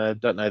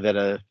 Don't know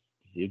that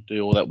he'll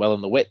do all that well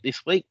in the wet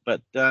this week,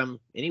 but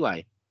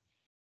anyway,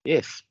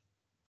 yes.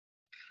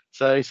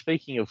 So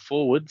speaking of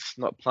forwards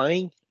not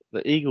playing,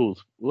 the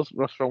Eagles.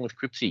 What's wrong with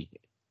Cripsy?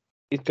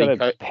 He's got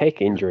a pec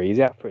injury. He's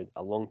out for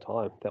a long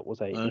time. That was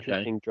an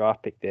interesting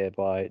draft pick there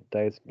by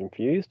Dave's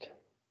Confused.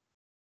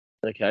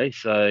 Okay,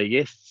 so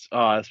yes.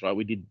 Oh, that's right.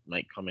 We did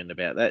make comment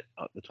about that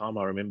at the time.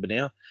 I remember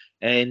now.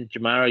 And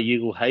Jamara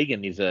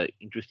Ugle-Hagan is an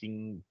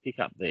interesting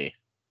pickup there.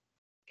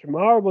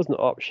 Jamara was an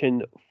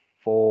option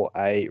for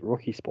a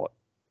rookie spot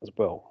as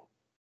well.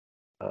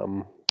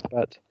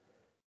 But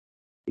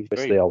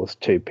obviously I was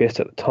too pissed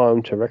at the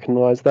time to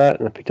recognise that,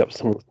 and I picked up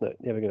someone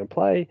that's never going to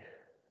play.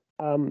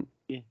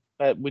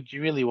 But would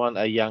you really want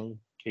a young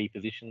key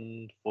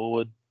position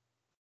forward,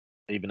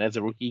 even as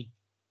a rookie?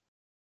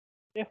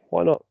 Yeah,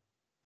 why not?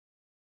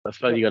 I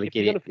suppose you got to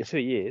get it for 2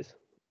 years.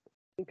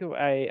 Think of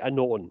a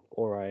Norton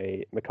or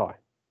a Mackay.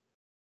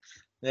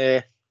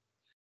 Yeah,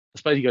 I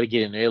suppose you got to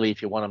get in early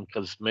if you want them,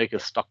 because Merker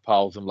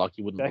stockpiles them like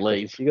you wouldn't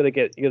believe. You got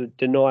to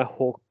deny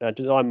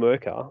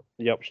Merker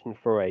the option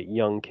for a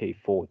young key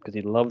forward because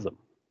he loves them.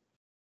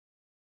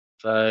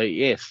 So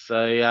yes,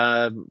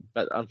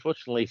 but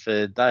unfortunately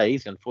for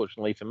Days,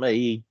 unfortunately for me,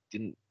 he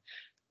didn't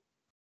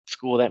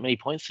score that many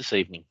points this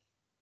evening.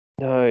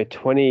 No,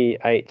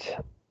 28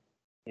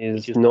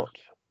 is not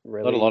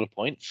really not a lot of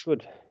points.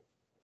 Good.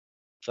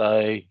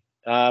 So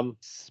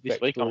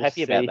this week I'm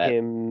happy about that. See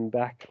him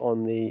back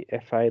on the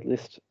FA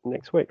list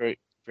next week. Very,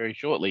 very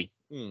shortly.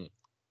 All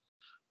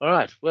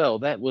right. Well,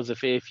 that was a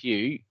fair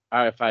few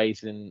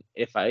RFAs and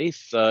FAs.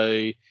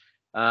 So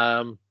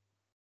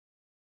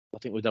I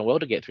think we've done well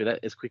to get through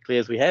that as quickly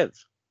as we have.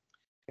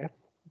 Yeah,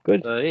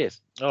 good. So yes.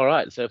 All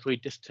right. So if we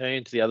just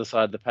turn to the other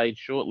side of the page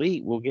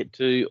shortly, we'll get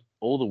to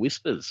all the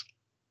whispers.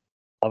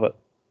 Love it.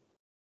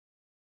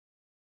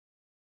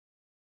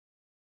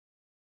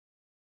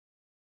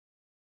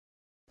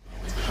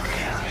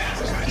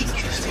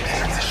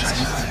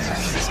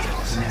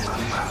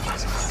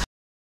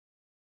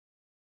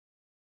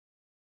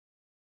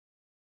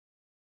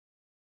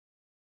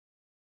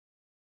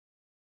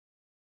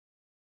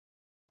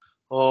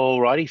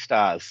 Alrighty,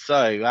 Stars.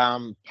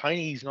 So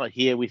Pony's not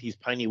here with his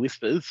Pony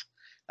Whispers.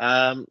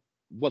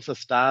 What's the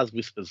Stars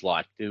Whispers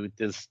like?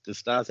 Does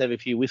Stars have a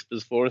few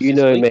whispers for us? You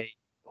know me,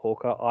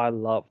 Hawker. I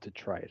love to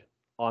trade.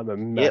 I'm a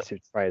massive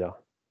trader.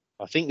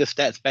 I think the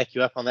stats back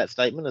you up on that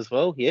statement as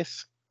well.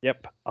 Yes.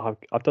 Yep.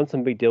 I've done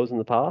some big deals in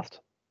the past.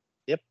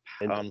 Yep.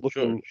 And I am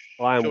working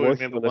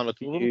on a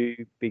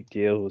few big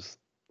deals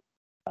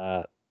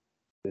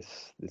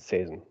this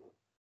season.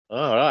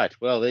 All right.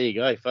 Well, there you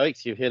go,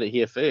 folks. You've heard it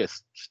here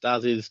first.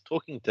 Stars is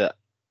talking to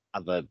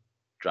other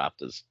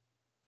drafters.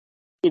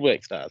 Good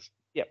work, Stars.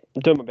 Yep.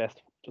 I'm doing my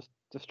best.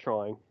 Just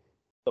trying.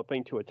 Not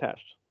being too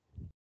attached.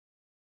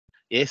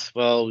 Yes.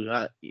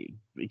 Well,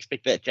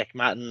 expect that Jack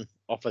Martin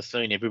offer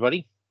soon,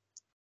 everybody.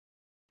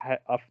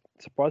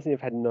 Surprisingly,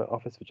 I've had no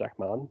offers for Jack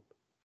Martin.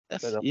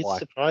 It's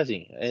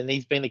surprising. And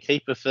he's been a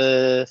keeper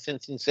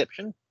since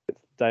inception.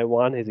 It's day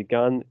one. He's a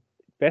gun.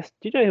 best?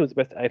 Do you know he was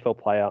the best AFL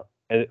player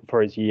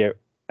for his year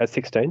at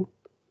 16?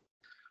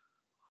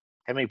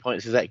 How many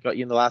points has that got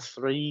you in the last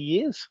 3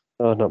 years?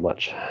 Oh, not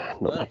much.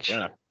 Not much. Fair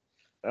enough.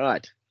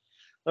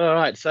 All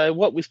right. So,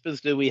 what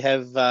whispers do we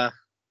have?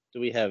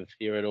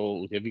 Here at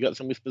all? Have you got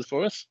some whispers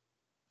for us?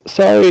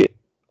 So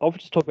I'll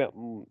just talk about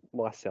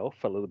myself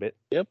a little bit.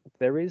 Yep.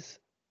 There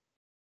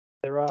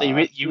are. So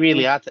you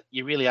really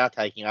are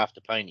taking after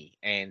Pony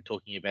and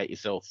talking about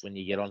yourself when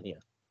you get on here.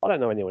 I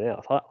don't know anyone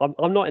else.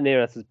 I'm not in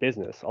anyone else's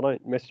business. I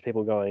don't message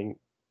people going,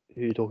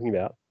 "Who are you talking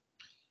about?"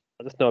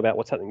 I just know about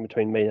what's happening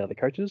between me and other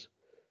coaches.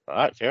 All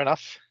right, fair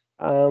enough.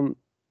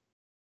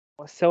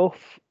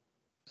 Myself,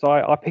 so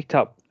I picked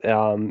up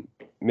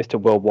Mr.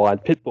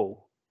 Worldwide Pitbull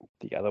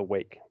the other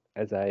week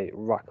as a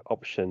ruck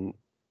option,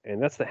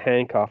 and that's the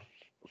handcuff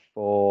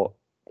for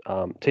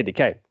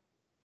TDK.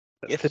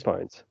 That's Yes. Flip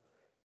owns.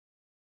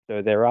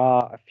 So there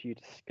are a few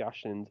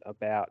discussions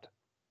about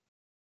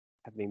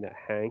having that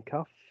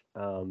handcuff.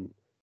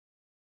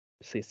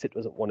 See, Sid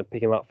doesn't want to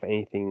pick him up for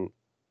anything.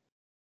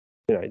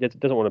 You know, he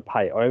doesn't want to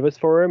pay overs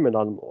for him, and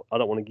I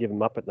don't want to give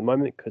him up at the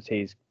moment because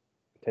he's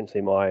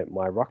potentially my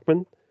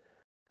ruckman.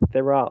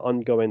 There are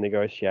ongoing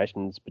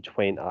negotiations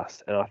between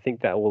us, and I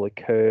think that will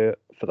occur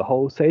for the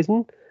whole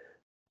season.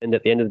 And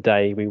at the end of the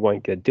day, we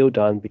won't get a deal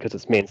done because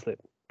it's me and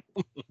Slip.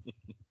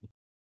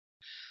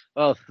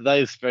 Well,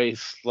 those very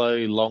slow,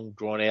 long,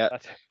 drawn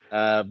out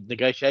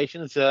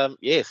negotiations.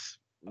 Yes.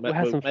 We'll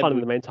have some fun in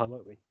the meantime,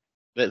 won't we?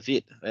 That's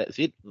it.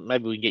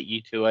 Maybe we can get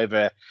you two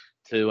over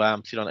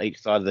to sit on each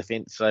side of the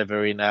fence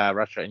over in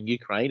Russia and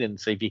Ukraine and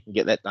see if you can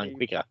get that done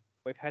quicker.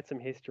 We've had some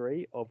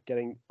history of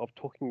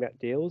talking about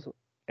deals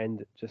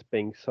and just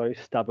being so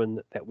stubborn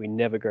that we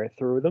never go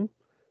through with them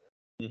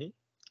to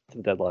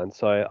the deadline.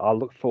 So I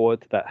look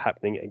forward to that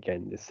happening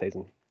again this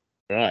season.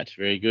 Right.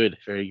 Very good.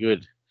 Very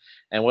good.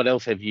 And what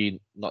else have you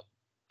not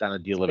done a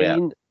deal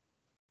about?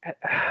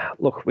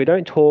 Look, we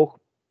don't talk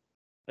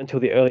until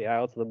the early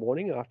hours of the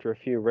morning after a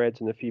few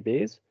reds and a few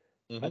beers.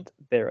 But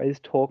there is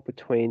talk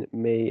between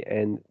me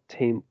and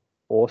Team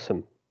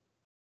Awesome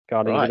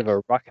regarding a bit of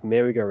a ruck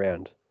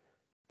merry-go-round.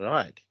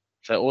 Right.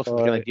 So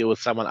Awesome's going to deal with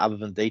someone other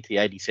than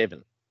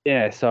DT87.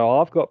 Yeah, so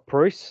I've got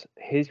Bruce,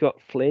 he's got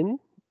Flynn,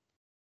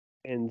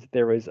 and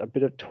there is a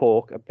bit of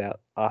talk about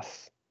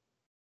us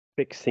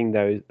fixing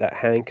that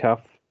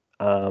handcuff,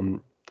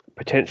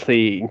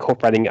 potentially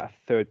incorporating a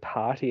third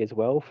party as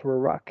well for a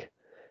ruck.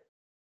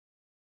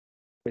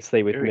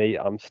 Obviously, with me,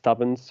 I'm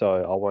stubborn,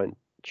 so I won't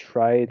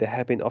trade. There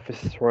have been offers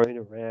thrown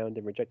around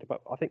and rejected,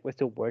 but I think we're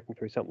still working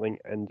through something,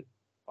 and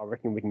I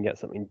reckon we can get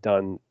something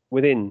done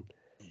within,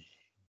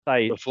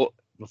 say,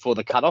 before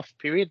the cut-off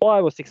period.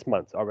 5 or 6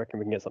 months. I reckon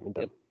we can get something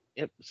done.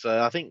 Yep.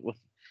 So I think with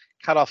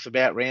cut-off's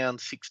about round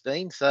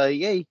 16. So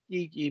yeah,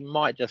 you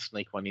might just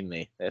sneak one in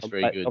there. That's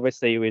very good.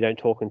 Obviously, we don't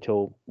talk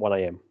until 1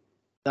 a.m.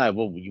 No,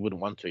 well, you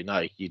wouldn't want to.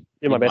 No, you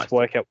do my best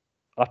work out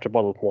after a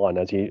bottle of wine,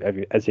 as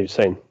you've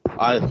seen.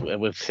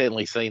 We've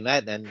certainly seen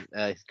that, and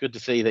it's good to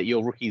see that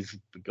your rookie's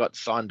got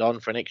signed on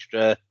for an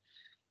extra,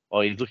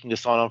 or he's looking to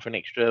sign on for an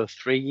extra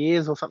 3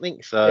 years or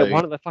something. So yeah,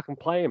 why don't they fucking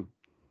play him?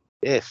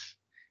 Yes,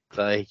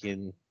 so he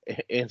can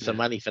earn some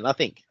money for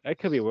nothing. It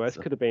could be worse.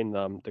 Could have been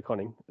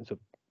DeConning as a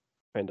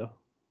defender.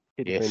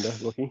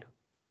 Defender rookie.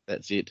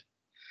 That's it.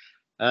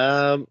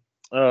 All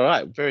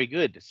right, very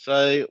good.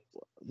 So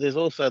there's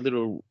also a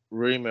little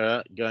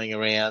rumor going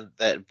around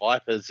that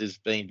Vipers has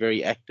been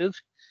very active.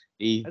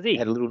 He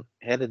had a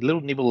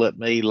little nibble at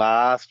me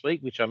last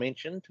week, which I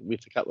mentioned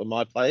with a couple of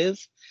my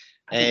players.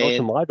 And not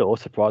to my door,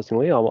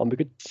 surprisingly. I'm a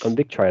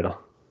big trader.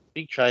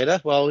 Big trader.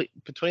 Well,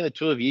 between the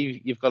two of you,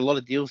 you've got a lot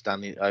of deals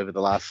done over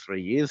the last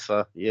 3 years.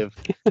 So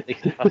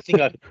I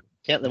think I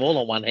count them all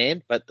on one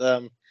hand. But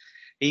I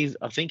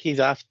think he's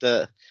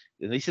after.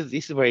 And this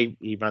is where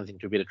he runs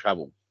into a bit of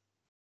trouble.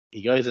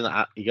 He goes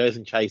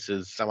and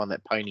chases someone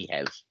that Pony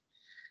has,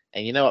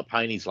 and you know what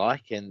Pony's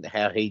like and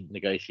how he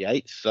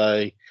negotiates.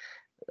 So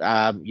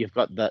you've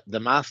got the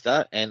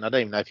master, and I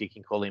don't even know if you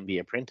can call him the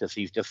apprentice.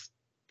 He's just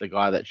the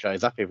guy that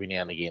shows up every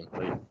now and again.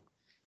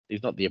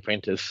 He's not the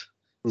apprentice.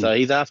 So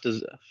he's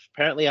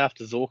apparently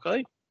after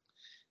Zorko,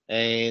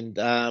 and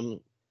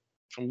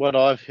from what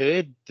I've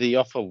heard, the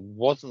offer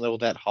wasn't all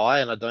that high,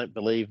 and I don't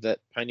believe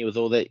that Pony was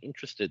all that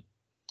interested.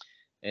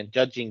 And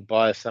judging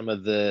by some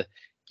of the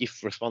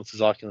gift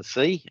responses I can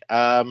see,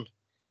 I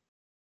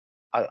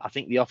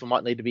think the offer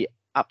might need to be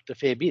upped a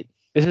fair bit.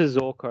 This is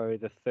Zorko,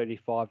 the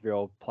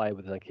 35-year-old player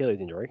with an Achilles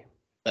injury.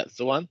 That's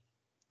the one.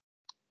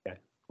 Yeah.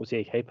 Was he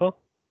a keeper?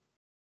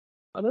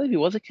 I believe he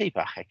was a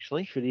keeper,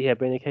 actually. Should he have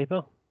been a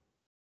keeper?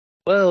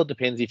 Well, it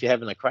depends if you're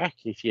having a crack.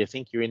 If you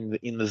think you're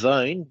in the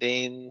zone,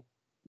 then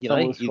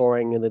someone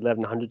scoring in the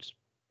 1100s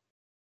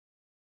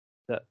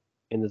that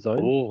in the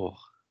zone.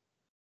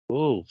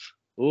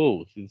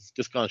 Oh, he's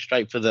just gone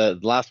straight for the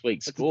last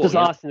week's score. Just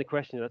asking the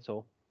question, that's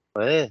all.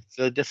 Yeah,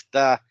 so just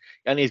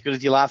only as good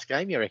as your last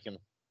game, you reckon?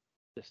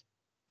 Just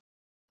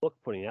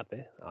putting it out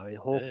there. I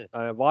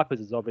mean, Vipers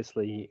is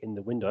obviously in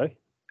the window,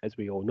 as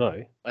we all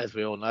know. As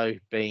we all know,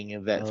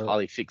 being that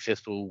highly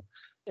successful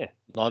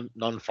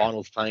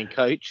non-finals playing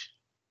coach.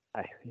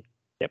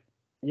 Yep.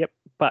 Yep,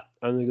 but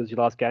only because your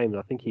last game, and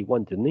I think he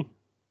won, didn't he?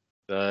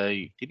 So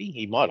did he?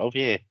 He might have,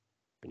 yeah.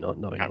 Not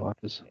knowing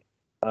Vipers.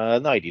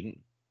 No, he didn't.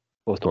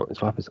 Of course not, it's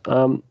Vipers.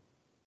 Of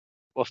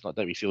course not.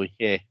 Don't be silly.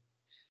 Yeah,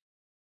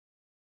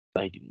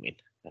 they didn't win.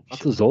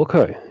 That's a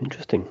Zorko.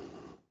 Interesting.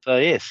 So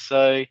yes,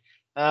 so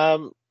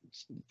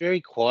it's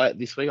very quiet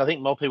this week. I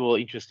think more people are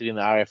interested in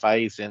the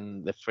RFAs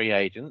than the free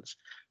agents.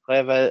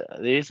 However,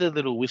 there is a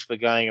little whisper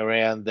going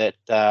around that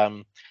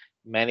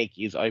Manic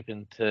is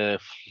open to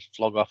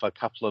flog off a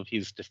couple of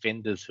his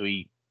defenders who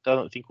he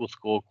doesn't think will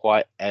score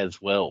quite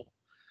as well.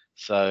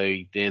 So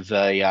there's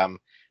the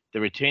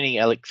returning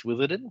Alex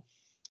Witherden.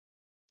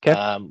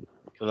 Okay.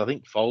 Because I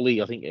think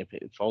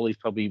Foley's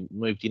probably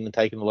moved in and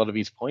taken a lot of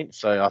his points.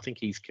 So I think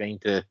he's keen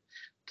to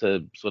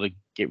sort of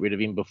get rid of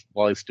him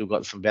while he's still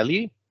got some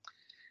value.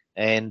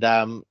 And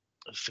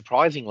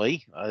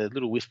surprisingly, a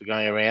little whisper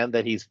going around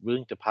that he's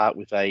willing to part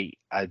with a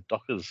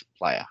Dockers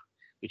player,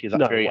 which is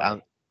very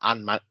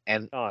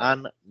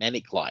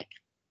un-Manic-like.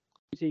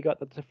 So you got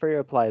the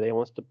Tefrio player that he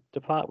wants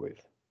to part with.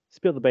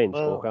 Spill the beans,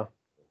 Walker.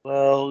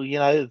 Well,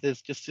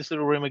 there's just this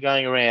little rumor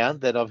going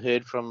around that I've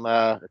heard from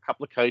a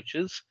couple of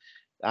coaches.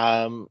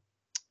 And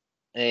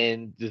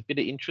there's a bit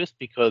of interest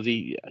because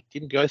he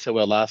didn't go so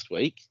well last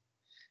week.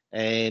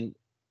 And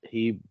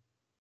he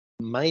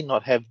may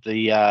not have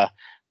the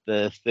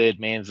third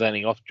man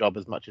zoning off job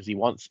as much as he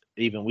wants,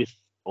 even with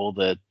all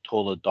the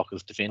taller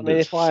Dockers defenders. I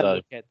mean, if I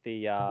look at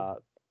the, I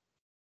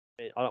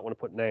don't want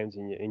to put names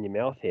in your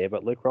mouth here,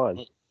 but Luke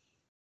Ryan.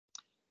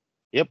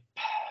 Yep.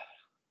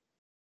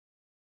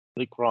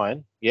 Luke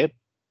Ryan. Yep.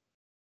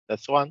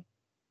 That's the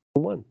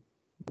one.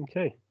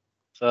 Okay.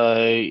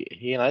 So,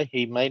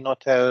 he may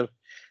not have.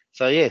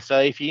 So, yeah. So,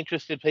 if you're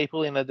interested,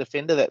 people, in a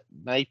defender that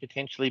may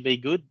potentially be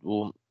good,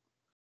 well,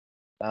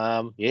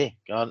 go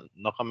and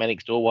knock on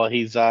Manic's door while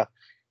he's the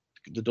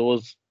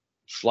door's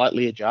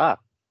slightly ajar.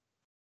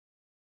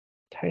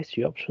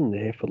 Tasty option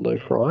there for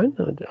Luke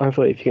Ryan.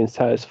 Hopefully, if you can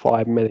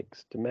satisfy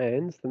Manic's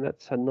demands, then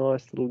that's a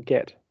nice little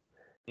get.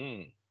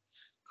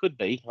 Could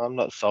be. I'm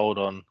not sold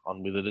on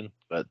Witherden,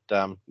 but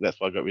that's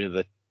why I got rid of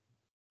the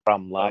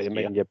Crum last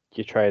year.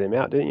 You traded him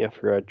out, didn't you,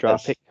 for a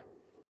draft pick?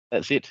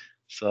 That's it.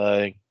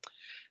 So,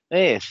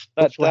 yes.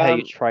 But that's how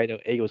you trade an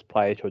Eagles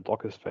player to a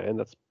Dockers fan.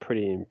 That's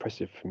pretty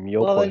impressive from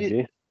your point of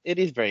view. It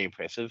is very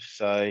impressive.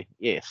 So,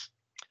 yes.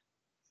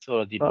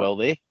 Sort of did well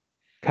there.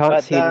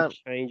 Can't see any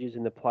changes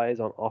in the players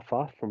on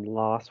offer from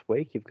last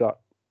week. You've got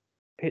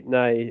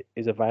Pitney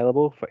is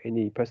available for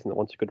any person that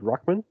wants a good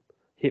ruckman.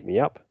 Hit me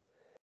up.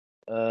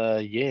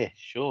 Yeah,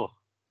 sure.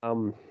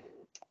 And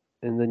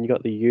then you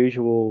got the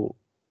usual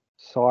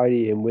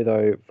Sidey and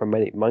Witho from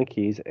Manic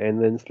Monkeys,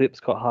 and then Slip's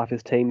got half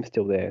his team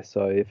still there.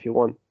 So if you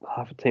want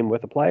half a team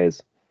worth of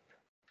players,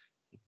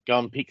 go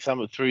and pick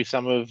through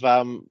some of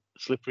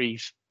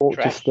Slippery's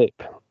trash.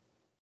 Slip.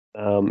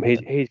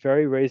 He's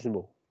very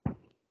reasonable.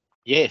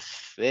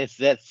 Yes, that's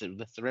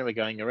the rumor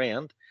going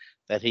around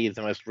that he is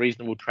the most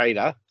reasonable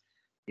trader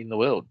in the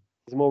world.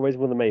 He's more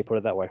reasonable than me, put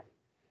it that way.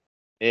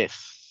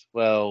 Yes.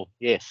 Well,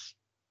 yes.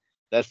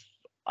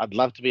 I'd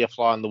love to be a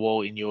fly on the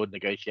wall in your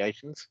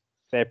negotiations.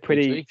 They're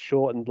pretty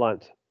short and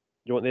blunt.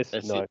 You want this?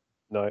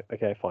 No.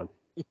 Okay, fine.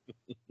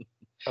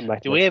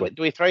 Do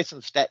we throw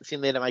some stats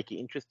in there to make it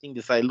interesting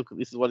to say, look,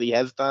 this is what he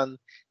has done?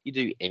 You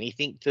do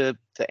anything to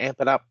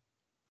amp it up?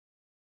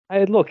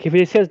 Hey, look, if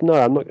he says no,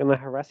 I'm not going to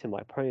harass him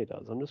like Pony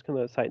does. I'm just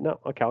going to say, no,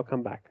 okay, I'll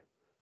come back.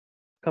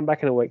 Come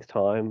back in a week's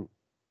time.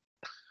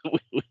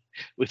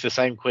 With the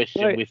same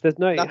question. There's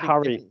no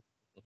hurry. Different.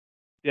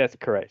 Yes,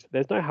 correct.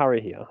 There's no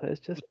hurry here.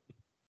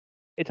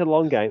 It's a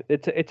long game.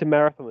 It's a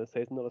marathon this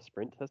season, not a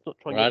sprint. Let's not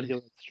try and get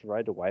it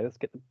straight away. Let's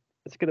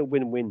get a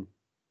win-win.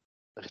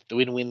 The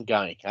win-win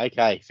going.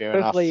 Okay, fair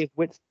enough. Hopefully, if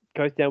Witts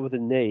goes down with a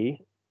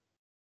knee, I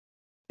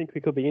think we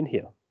could be in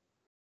here.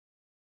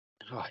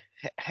 Oh,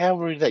 how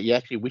rude that you're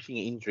actually wishing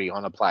an injury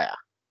on a player.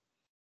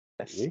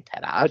 That's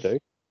I do.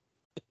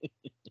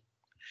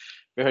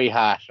 Very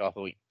harsh, I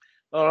thought.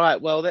 All right,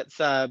 well, that's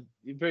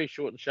very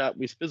short and sharp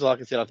whispers. Like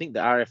I said, I think the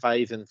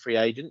RFAs and free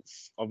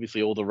agents,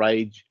 obviously all the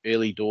rage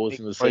early doors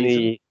in the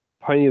season.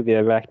 Pony will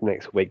be back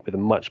next week with a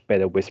much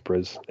better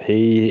whisperers.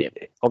 He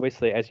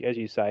obviously, as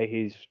you say,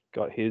 he's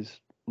got his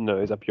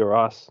nose up your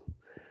ass.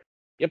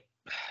 Yep,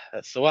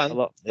 that's the one. A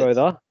lot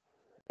further,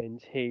 and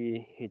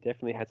he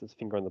definitely has his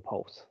finger on the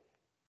pulse.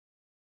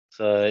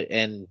 So,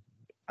 and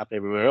up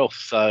everywhere else.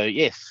 So,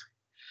 yes.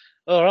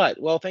 All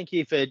right. Well, thank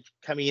you for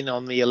coming in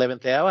on the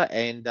 11th hour,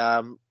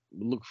 and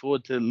look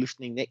forward to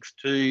listening next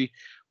to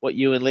what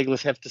you and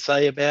Legolas have to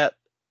say about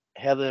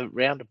how the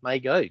round may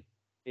go.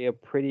 You're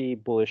pretty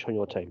bullish on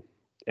your team,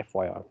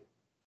 FYI.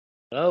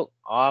 Well,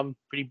 I'm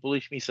pretty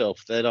bullish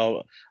myself that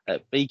I'll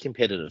be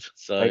competitive.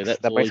 So thanks. that's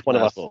that makes one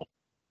of us. All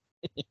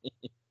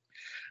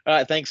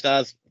right. Thanks,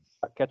 Stars.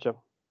 Catch you.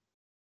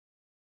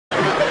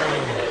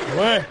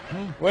 What?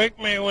 Wake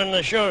me when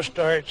the show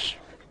starts.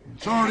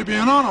 It's already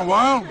been on a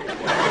while.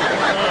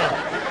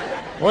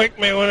 Wake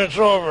me when it's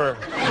over.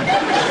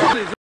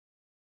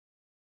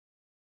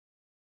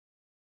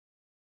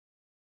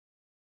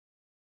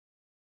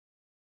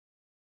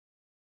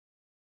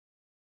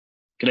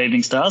 Good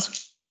evening,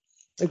 Stars.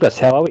 Douglas,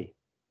 how are we?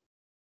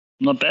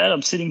 Not bad.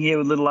 I'm sitting here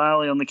with little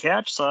Ali on the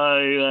couch,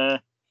 so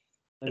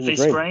if he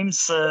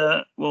screams,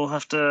 we'll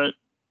have to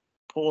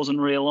pause and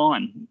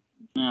realign.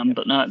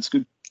 But no, it's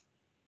good.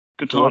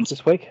 Good times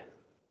this week.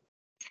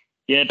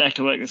 Yeah, back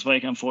to work this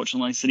week.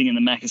 Unfortunately, sitting in the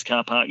Macca's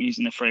car park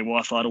using the free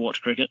Wi-Fi to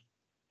watch cricket.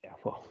 Yeah,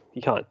 well,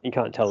 you can't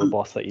tell the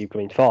boss that you've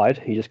been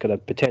fired. You just got to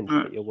pretend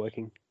that you're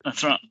working.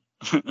 That's right.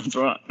 That's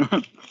right.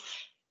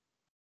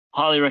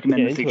 Highly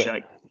recommend the Thick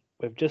Shake.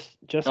 We've just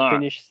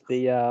finished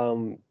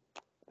the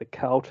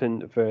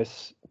Carlton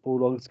versus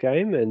Bulldogs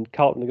game, and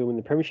Carlton are going to win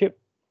the premiership.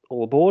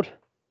 All aboard.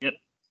 Yep.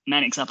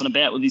 Mannix up and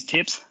about with his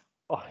tips.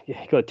 Oh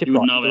yeah, got a tip you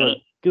right. Know about it.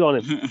 Good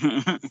on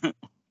him.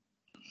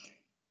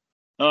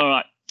 All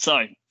right.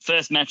 So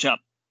first matchup,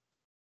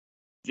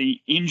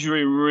 the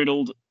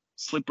injury-riddled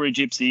Slippery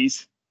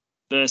Gypsies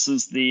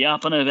versus the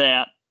up and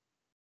about,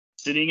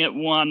 sitting at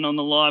 1 on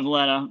the live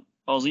ladder,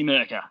 Aussie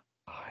Merker.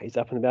 Oh, he's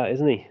up and about,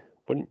 isn't he?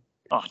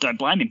 Oh, don't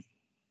blame him.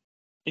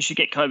 He should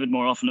get COVID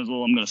more often is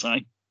all I'm going to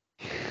say.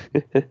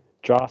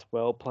 Drafts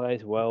well,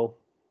 plays well,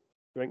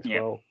 drinks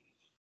well.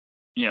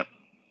 Yep.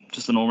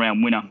 Just an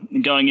all-round winner.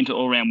 And going into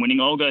all-round winning,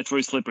 I'll go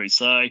through Slippery.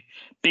 So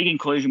big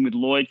inclusion with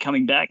Lloyd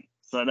coming back.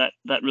 So that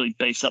really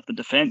beefs up the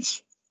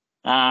defence.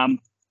 The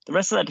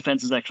rest of that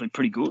defence is actually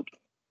pretty good.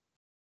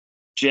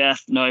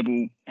 Jeff,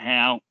 Noble,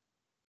 Howe,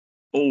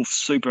 all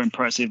super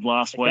impressive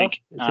last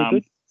week.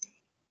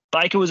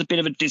 Baker was a bit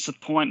of a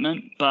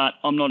disappointment, but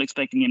I'm not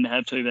expecting him to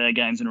have 2 bad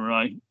games in a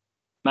row.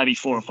 Maybe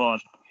 4 or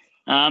 5.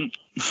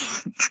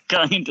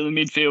 Going into the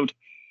midfield,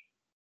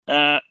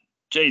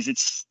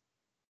 it's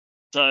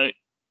so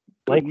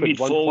mid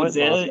forward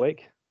there. Last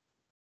week.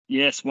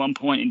 Yes, 1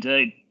 point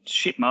indeed.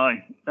 Shit mo,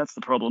 that's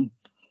the problem.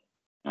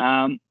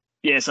 So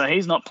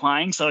he's not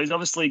playing, so he's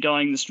obviously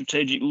going the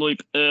strategic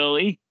loop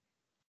early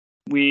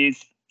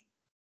with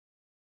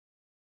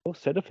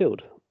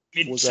Setterfield.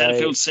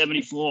 Setterfield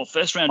 74,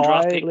 first round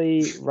draft pick.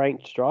 Highly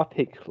ranked draft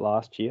pick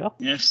last year.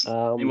 Yes,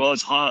 he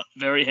was high,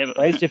 very heavy.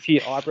 Raised a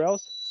few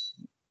eyebrows.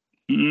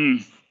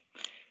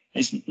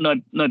 He's no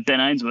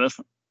Ben Ainsworth.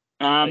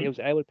 He was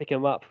able to pick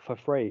him up for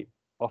free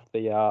off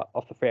the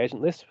free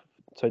agent list.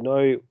 So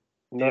no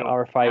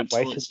RFA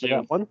wasted for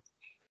that one.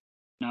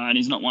 No, and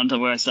he's not one to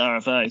waste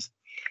RFAs.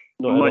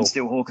 He won't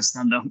steal Hawker's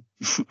thunder.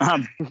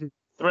 The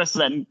rest of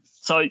that.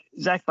 So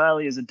Zach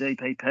Bailey is a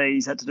DPP.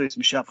 He's had to do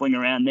some shuffling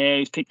around there.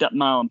 He's picked up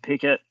Marlon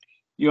Pickett.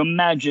 You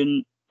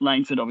imagine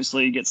Langford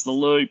obviously gets the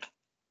loop,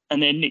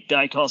 and then Nick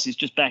Dacos is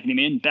just backing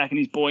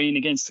his boy in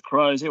against the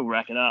Crows. He'll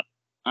rack it up.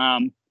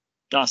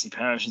 Darcy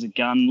Parish is a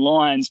gun.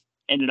 Lions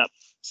ended up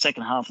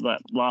second half of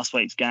that last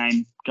week's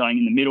game going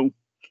in the middle.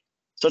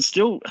 So it's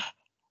still,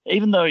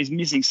 even though he's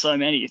missing so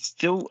many, it's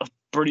still a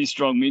pretty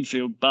strong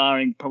midfield,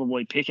 barring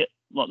probably Pickett.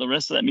 Like the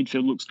rest of that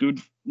midfield looks good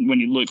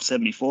when you loop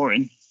 74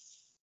 in.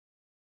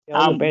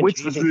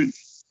 Which was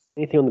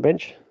anything on the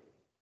bench?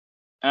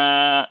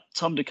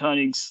 Tom de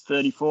Koning's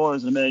 34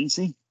 as an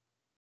emergency.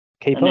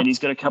 Keeper? And then he's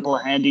got a couple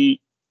of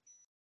handy.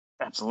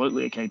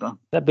 Absolutely a keeper.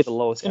 That'd be the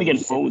lowest. He's going to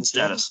get forward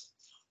status.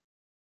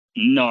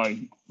 No,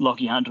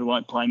 Lockie Hunter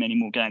won't play many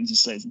more games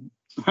this season.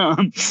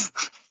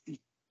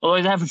 Although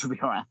his average will be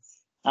higher.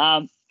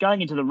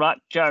 Going into the ruck,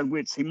 Jared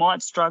Witts, he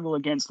might struggle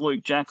against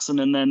Luke Jackson,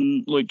 and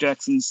then Luke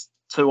Jackson's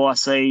 2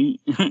 IC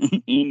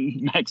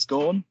in Max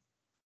Gawn.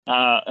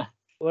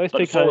 Those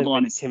two forward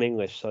line is Tim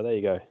English, so there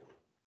you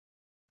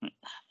go.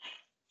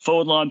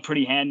 Forward line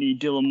pretty handy.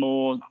 Dylan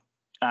Moore,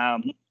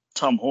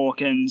 Tom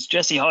Hawkins,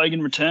 Jesse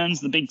Hogan returns.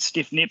 The big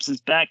stiff nips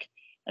is back,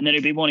 and then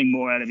he'll be wanting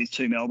more out of his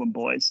 2 Melbourne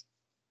boys.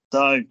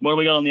 So what do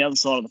we got on the other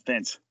side of the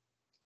fence?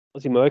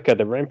 Aussie Merker,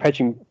 the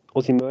rampaging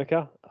Aussie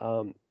Merker.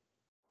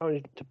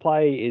 To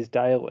play is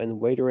Dale and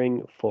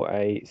Wiedering for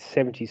a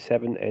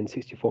 77 and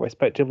 64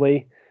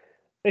 respectively.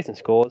 Decent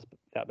scores, but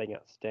without being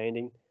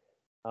outstanding.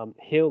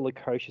 Hill,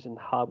 Lukosius and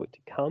Hardwick to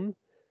come.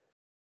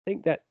 I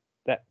think that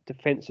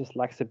defence just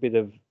lacks a bit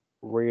of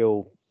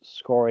real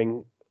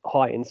scoring,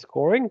 high-end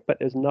scoring, but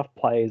there's enough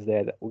players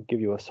there that will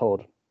give you a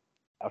solid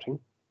outing.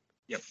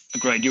 Yep,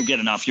 agreed. You'll get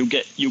enough. You'll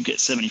get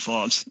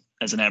 75s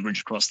as an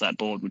average across that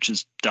board, which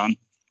is done.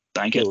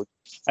 Bank it.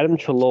 Adam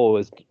Treloar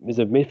is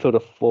a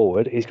midfielder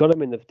forward. He's got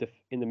him in the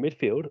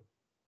midfield.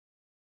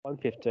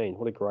 115.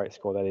 What a great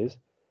score that is.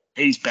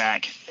 He's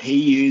back.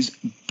 He is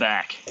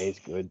back. He's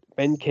good.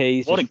 Ben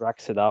Keys just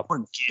racks it up.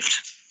 What a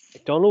gift.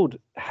 McDonald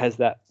has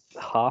that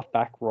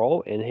half-back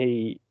role, and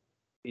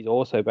he's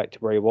also back to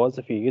where he was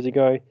a few years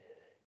ago.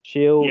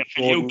 Shield. Yeah,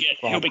 Jordan,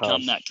 he'll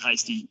become that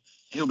tasty.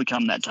 He'll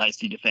become that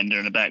tasty defender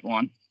in the back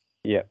line.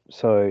 Yeah.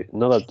 So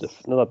another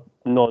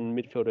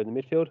non-midfielder in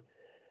the midfield.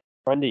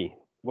 Grundy.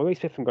 What do we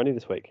expect from Grundy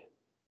this week?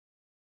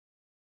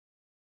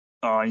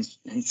 Oh, he's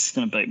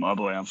going to beat my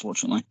boy,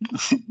 unfortunately.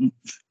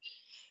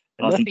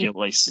 I think at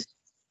least.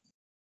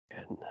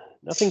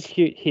 Nothing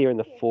cute here in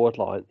the forward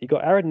line. You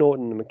got Aaron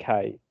Norton and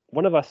McKay.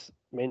 One of us,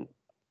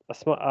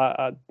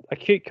 a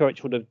cute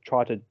coach would have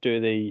tried to do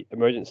the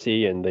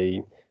emergency and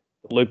the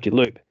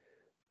loop-de-loop.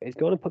 He's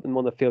going to put them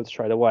on the field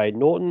straight away.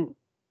 Norton,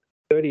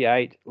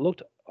 38,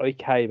 looked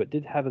okay, but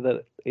did have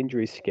the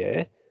injury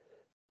scare.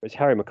 Whereas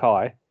Harry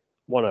Mackay,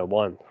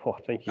 101. Oh,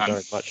 thank you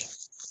very much.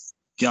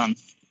 Gun.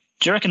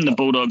 Do you reckon the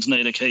Bulldogs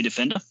need a key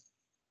defender?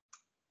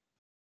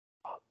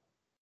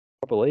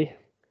 Probably. I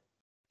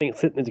think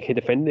Slip needs a key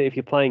defender. If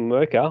you're playing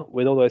Merker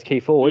with all those key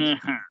forwards,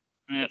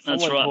 yeah,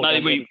 that's right.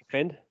 Maybe we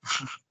defend.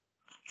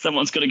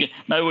 Someone's got to get.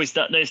 Maybe we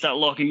start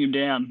locking him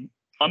down.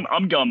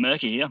 I'm going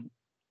Murky here.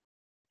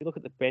 You look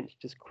at the bench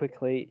just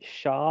quickly.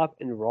 Sharp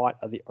and Wright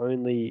are the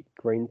only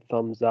green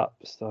thumbs up,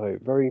 so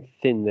very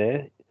thin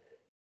there.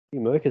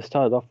 Merker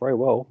started off very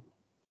well.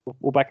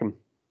 We'll back him.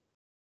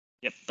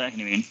 Yep, backing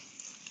him in.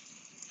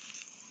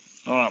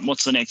 All right,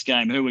 what's the next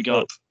game? Who we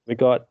got? We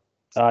got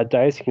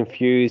Dazed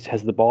Confused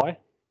has the bye.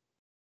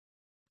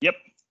 Yep.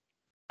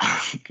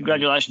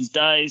 Congratulations,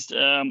 Dazed.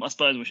 I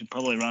suppose we should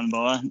probably run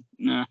by.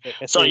 No.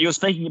 So you were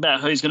speaking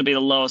about who's going to be the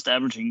lowest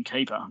averaging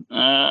keeper.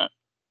 Well,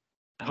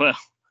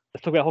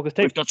 let's talk about Hawker's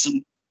team. We've got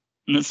some.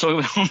 Let's talk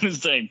about Hawker's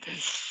team.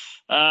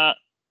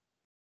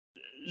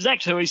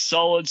 Zach Tui's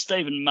solid.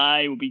 Stephen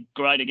May will be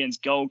great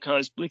against Gold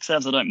Coast.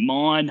 Blixavs, I don't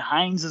mind.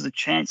 Haynes has a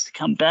chance to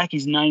come back.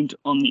 He's named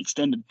on the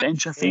extended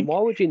bench, I think.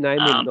 Why would you name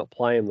him and not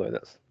play him, though?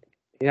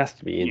 He has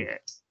to be in. Yeah,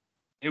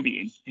 he'll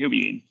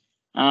be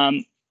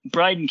in.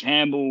 Braden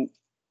Campbell,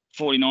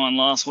 49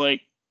 last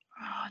week.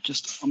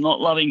 I'm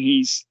not loving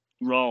his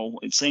role.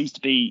 It seems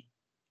to be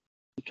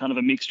kind of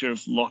a mixture of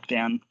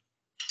lockdown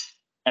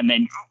and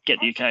then get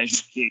the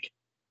occasional kick.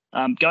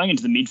 Going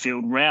into the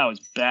midfield, Rao is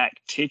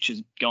back. Titch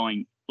is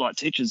going.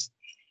 Titch is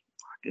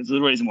the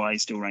reason why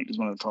he's still ranked as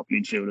one of the top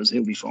midfielders.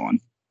 He'll be fine.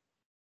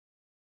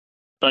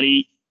 But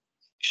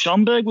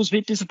Schomburg was a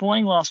bit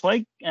disappointing last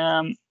week.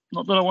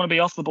 Not that I want to be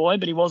off the boy,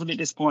 but he was a bit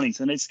disappointing,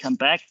 so he needs to come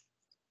back.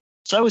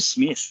 So was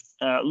Smith.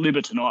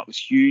 Libba tonight was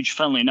huge,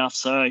 funnily enough.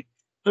 So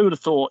who would have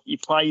thought you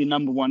play your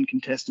number one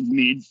contested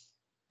mid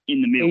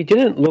in the middle? He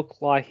didn't look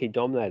like he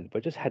dominated,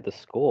 but just had the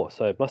score.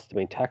 So it must have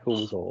been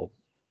tackles or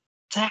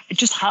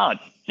just hard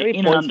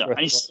in and under.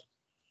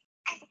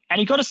 And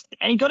he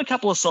got a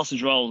couple of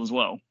sausage rolls as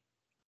well.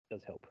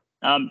 Does help.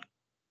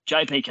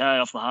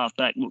 JPK off the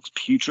halfback looks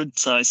putrid.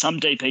 So some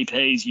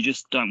DPPs you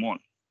just don't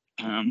want.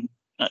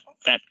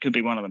 That could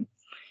be one of them.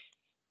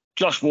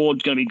 Josh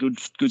Ward's going to be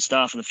good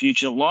star for the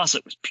future.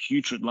 Lycett was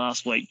putrid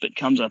last week, but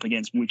comes up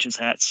against Witches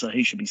Hats, so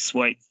he should be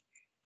sweet.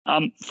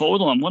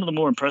 Forward line, one of the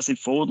more impressive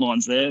forward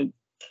lines there.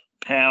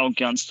 Powell,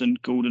 Gunston,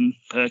 Goulden,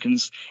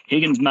 Perkins.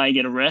 Higgins may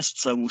get a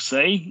rest, so we'll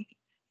see.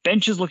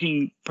 Bench is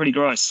looking pretty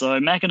gross. So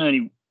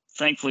McInerney,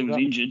 thankfully, was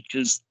injured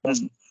because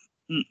there's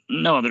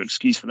no other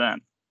excuse for that.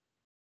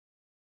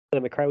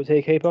 McRae was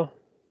here keeper?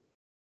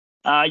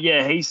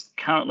 Yeah, he's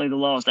currently the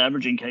lowest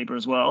averaging keeper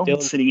as well.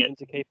 Dylan sitting at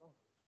keeper?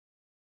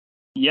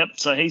 Yep,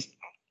 so he's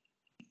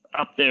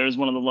up there as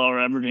one of the lower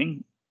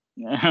averaging.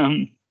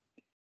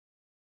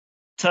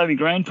 Toby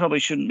Green probably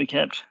shouldn't be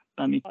kept.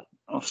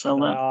 I'll sell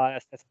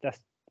that.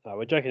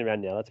 We're joking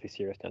around now. Let's be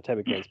serious now.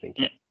 Toby Green's been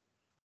kept.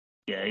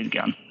 Yeah, he's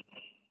gone.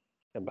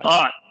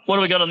 All right, what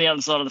do we got on the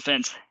other side of the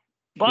fence?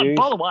 By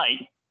the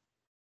way,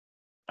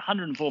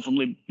 104 from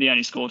Lib, the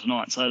only score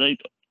tonight. So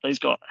he's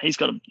got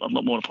a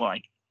lot more to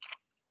play.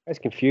 I was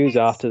confused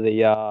after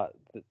the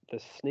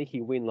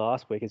sneaky win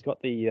last week. He's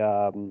got the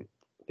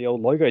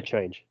old logo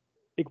change.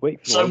 Big week.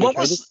 So what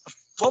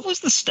was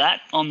the stat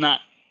on that?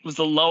 Was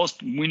the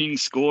lowest winning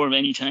score of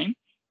any team?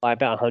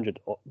 About 100,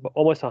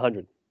 almost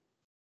 100.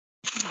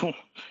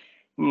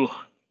 Ooh.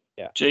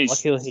 Yeah. Jeez.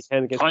 Luckily he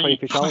came against Pony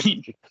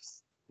Fish.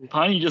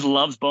 Pony just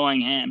loves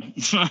buying ham.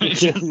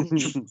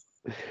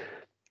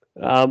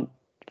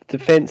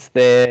 Defense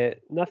there,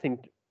 nothing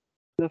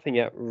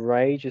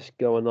outrageous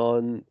going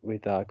on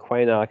with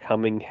Quaynar,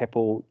 Cumming,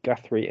 Heppel,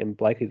 Guthrie, and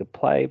Blakey to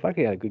play.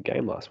 Blakey had a good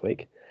game last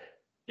week.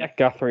 Jack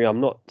Guthrie, I'm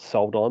not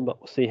sold on,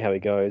 but we'll see how he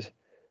goes.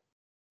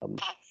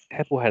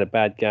 Heppel had a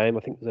bad game. I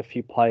think there's a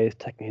few players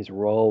taking his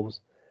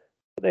roles.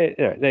 But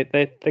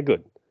they're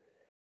good.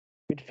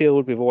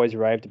 Midfield, we've always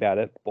raved about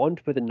it.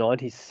 Bond with a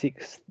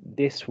 96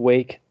 this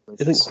week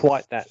isn't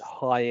quite that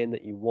high end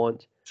that you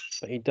want,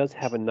 but he does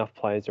have enough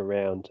players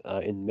around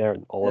in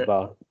Merritt,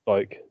 Oliver,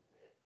 Boak,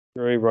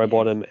 Drew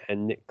Rowbottom,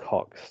 and Nick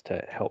Cox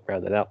to help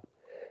round that up.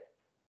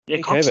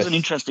 Yeah, Cox is an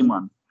interesting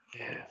one.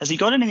 Has he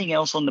got anything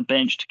else on the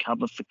bench to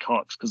cover for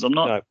Cox? Because I'm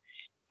not.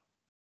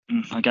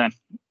 No. Okay.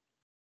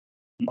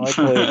 I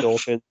play the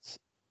Dolphins,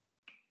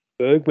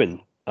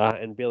 Bergman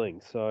and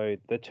Billings. So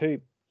the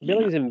two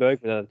Billings and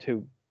Bergman are the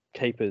two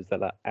keepers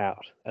that are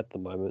out at the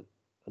moment.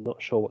 I'm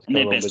not sure what's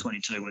going on. They're best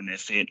 22 when they're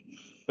fit.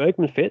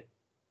 Bergman fit?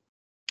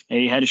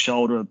 He had a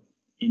shoulder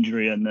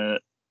injury in the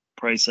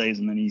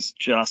pre-season, and he's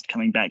just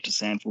coming back to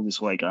Sandford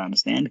this week, I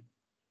understand.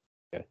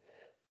 Okay.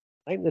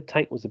 I think the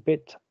tank was a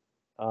bit,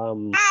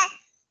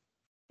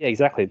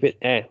 exactly, a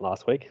bit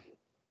last week.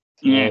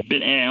 So, a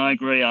bit I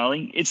agree,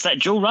 Arlie. It's that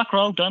dual ruck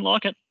roll, don't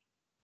like it.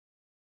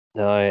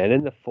 No, and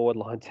in the forward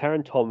line,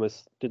 Taron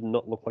Thomas did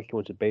not look like he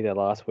wanted to be there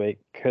last week.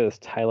 Curtis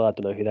Taylor, I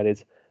don't know who that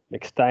is.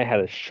 McStay had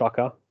a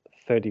shocker,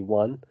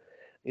 31.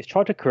 He's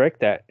tried to correct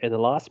that, and the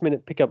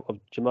last-minute pickup of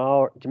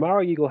Jamara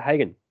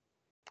Ugle-Hagan,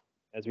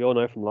 as we all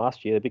know from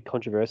last year, the big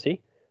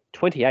controversy,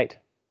 28.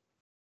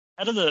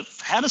 How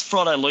does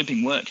Friday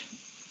looping work?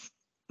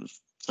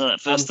 So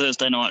that first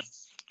Thursday night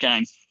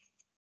game.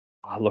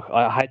 Look,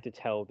 I hate to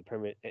tell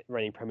the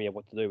reigning premier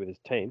what to do with his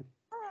team,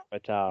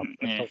 but that's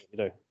what you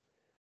do.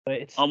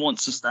 But I want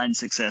sustained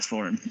success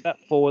for him. That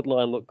forward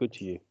line look good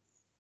to you?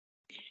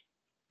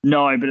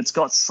 No, but it's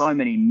got so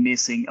many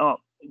missing. Oh,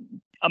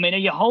 I mean, are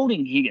you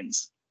holding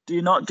Higgins? Do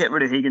you not get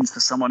rid of Higgins for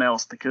someone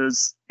else?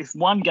 Because if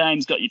one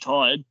game's got you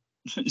tired,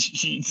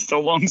 it's a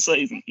long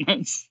season.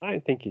 I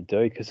don't think you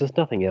do, because there's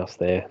nothing else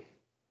there.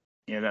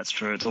 Yeah, that's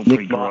true. It's all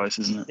pretty gross,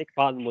 isn't it? Nick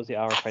Martin was the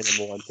RFA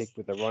number 1 pick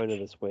with the Rona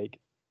this week,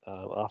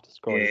 after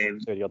scoring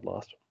 30 odd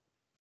last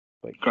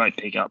week. Great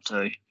pick up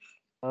too.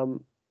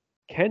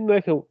 Can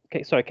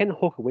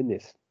Hawker win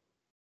this?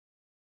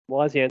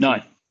 Why is the answer?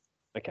 No.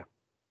 Okay.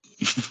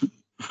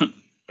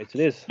 Yes, it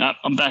is. No,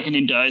 I'm backing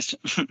him dozed.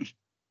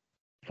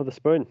 For the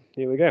spoon.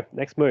 Here we go.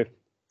 Next move.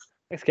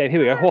 Next game. Here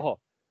we go. Whoa.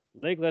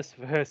 Legless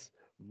versus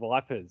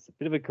Vipers. A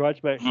bit of a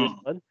grudge match this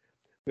one.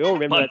 We all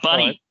remember that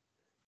time.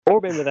 All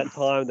remember that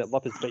time that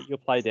Vipers beat your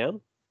play down.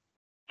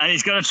 And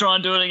he's going to try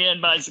and do it again,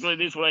 basically,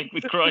 this week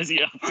with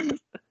Crozier.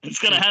 It's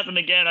going to happen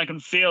again. I can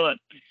feel it.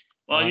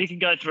 Well, you can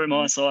go through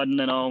my side and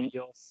then I'll...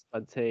 Your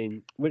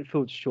team.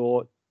 Whitfield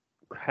Short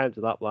crammed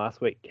it up last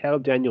week.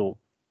 Caleb Daniel,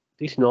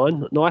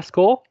 69. Nice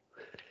score.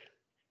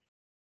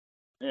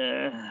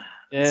 Yeah.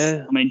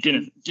 Yeah. I mean,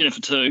 dinner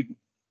for two.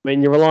 I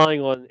mean, you're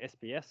relying on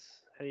SBS.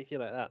 How do you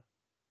feel about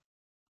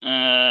that?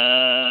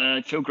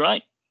 I feel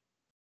great.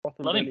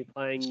 Rothman going to be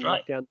playing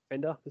lockdown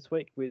defender this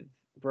week with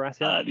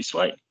Barras out. That'd be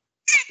sweet.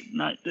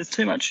 No, there's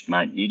too much,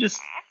 mate.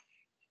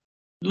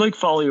 Luke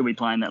Foley will be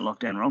playing that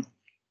lockdown role.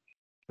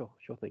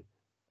 Sure thing.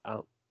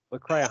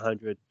 McRae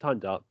 100,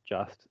 timed up,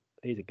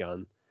 he's a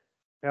gun.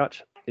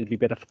 Crouch, it'd be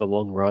better for the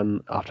long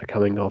run after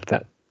coming off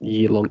that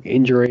year-long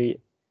injury.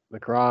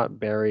 McGrath,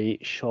 Berry,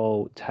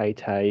 Scholl,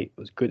 Tay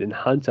was good, and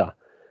Hunter.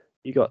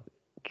 You got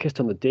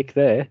kissed on the dick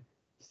there.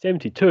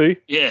 72.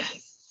 Yeah.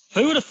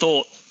 Who would have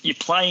thought you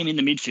play him in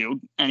the midfield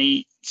and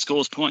he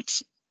scores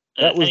points?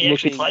 He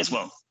actually plays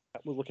well.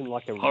 That was looking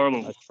like a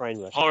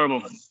train wreck.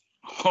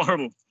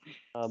 Horrible.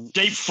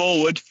 Deep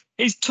forward.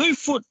 He's 2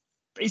 foot.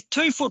 He's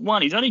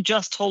 2'1". He's only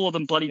just taller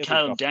than bloody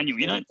Caleb Daniel.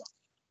 You know.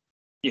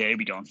 Yeah, he'll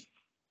be gone.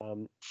 There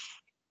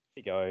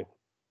you go.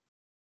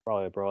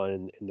 Brian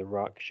O'Brien in the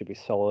ruck should be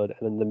solid,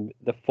 and then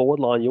the forward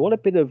line. You want a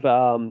bit of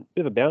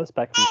a bounce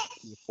back from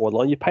the forward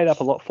line. You paid up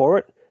a lot for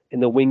it in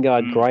the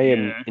Wingard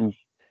Graham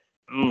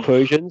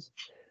inclusions,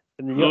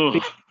 and then you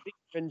got big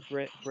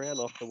Ben Brown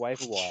off the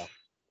waiver wire.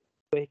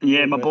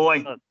 Yeah, my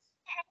boy.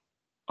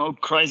 Oh,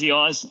 crazy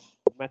eyes.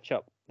 Match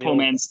up. Poor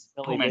man's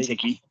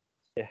Hickey.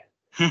 Yeah.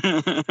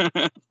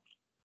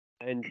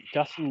 And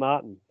Justin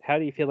Martin. How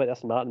do you feel about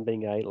Justin Martin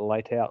being a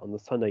late out on the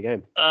Sunday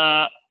game?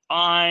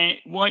 I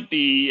won't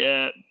be.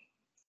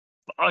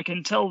 I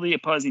can tell the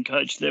opposing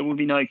coach there will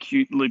be no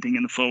cute looping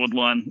in the forward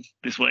line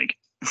this week.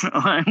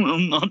 I will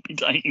not be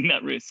taking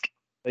that risk.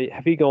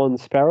 Have you gone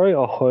Sparrow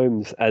or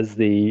Holmes as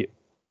the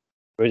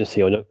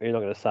emergency, or not? You're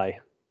not going to say?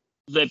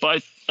 They're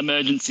both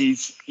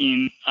emergencies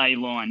in a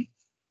line.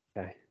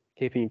 Okay.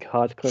 Keeping your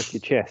cards close to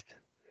your chest.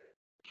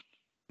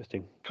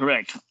 Interesting.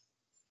 Correct.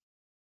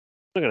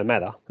 It's not going to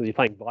matter because you're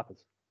playing Vipers.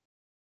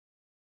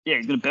 Yeah,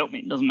 he's going to belt me.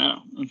 It doesn't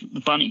matter.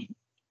 The bunny.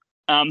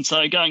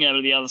 So going over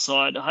to the other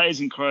side,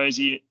 Hayden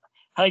Crozier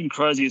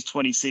is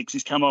 26.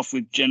 He's come off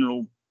with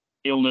general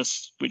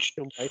illness, which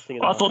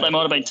I thought they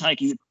might have been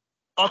taking.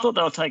 I thought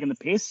they were taking the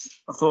piss.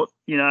 I thought,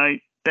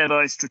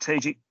 Bevo's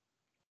strategic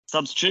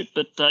substitute,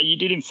 but you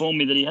did inform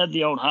me that he had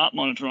the old heart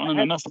monitor on, and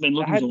they must have been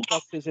looking. They had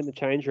doctors in the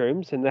change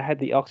rooms, and they had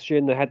the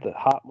oxygen, they had the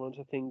heart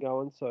monitor thing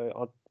going.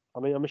 So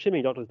I'm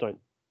assuming doctors don't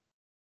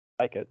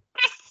take it.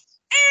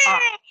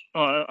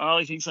 I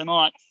only think they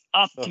might.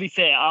 To be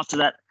fair, after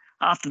that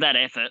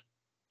effort,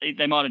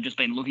 they might have just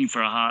been looking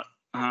for a heart,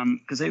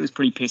 because he was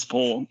pretty piss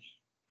poor,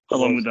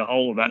 along with the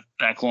whole of that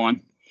back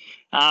line.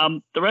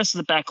 The rest of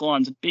the back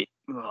line's a bit.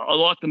 I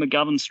like the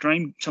McGovern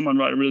stream. Someone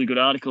wrote a really good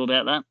article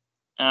about that.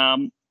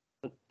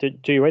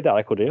 Do you read that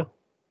article, do you?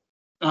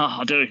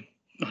 I do.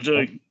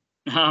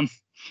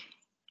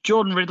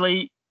 Jordan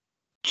Ridley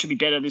should be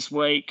better this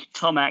week.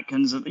 Tom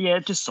Atkins,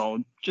 just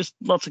solid. Just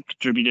lots of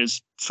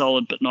contributors,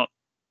 solid, but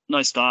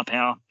no star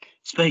power.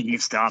 Speaking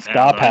of star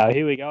power,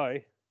 here we go.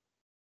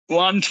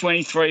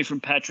 123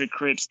 from Patrick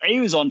Cripps. He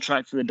was on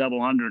track for the double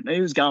 100.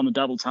 He was going the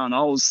double ton.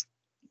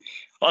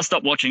 I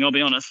stopped watching, I'll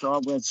be honest. I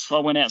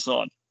went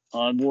outside.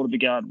 I watered the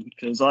garden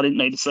because I didn't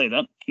need to see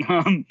that.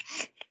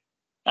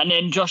 And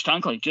then Josh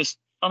Dunkley,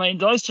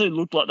 those two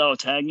looked like they were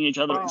tagging each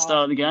other at the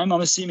start of the game.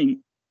 I'm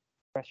assuming.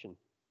 Question.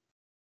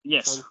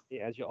 Yes.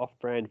 As your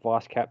off-brand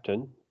vice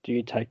captain, do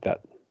you take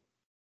that?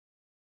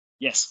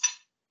 Yes.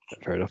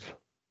 Fair enough.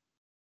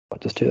 I'll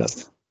just do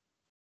that.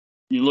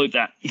 You loop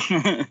that.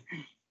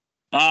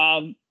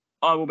 I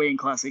will be in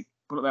classic,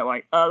 put it that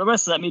way. The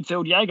rest of that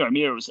midfield, Jago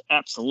Mira was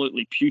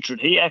absolutely putrid.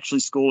 He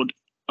actually scored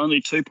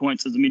only 2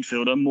 points as a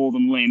midfielder, more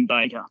than Liam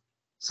Baker.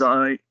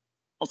 So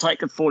I'll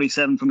take a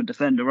 47 from a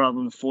defender rather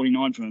than a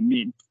 49 from a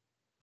mid.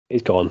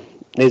 He's gone.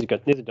 He's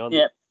done.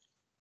 Yeah,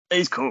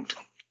 he's cooked.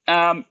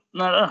 No,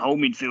 that whole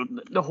midfield,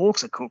 the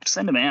Hawks are cooked.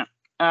 Send them out.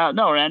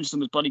 Noah Anderson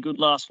was bloody good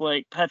last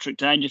week. Patrick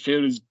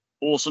Dangerfield is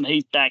awesome.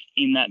 He's back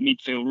in that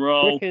midfield I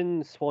role.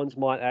 reckon Swans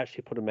might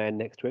actually put a man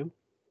next to him.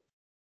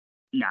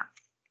 Nah,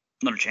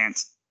 not a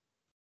chance.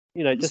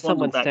 You know, The just Swans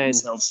will someone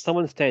back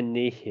someone stand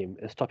near him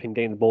and stop him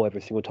getting the ball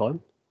every single time.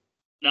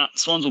 Nah,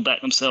 Swans will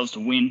back themselves to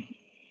win.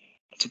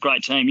 It's a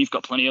great team. You've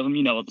got plenty of them.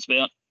 You know what it's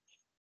about.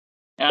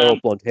 They're all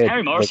blonde haired.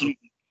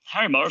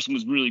 Harry Morrison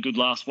was really good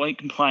last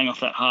week and playing off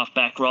that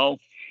half-back role.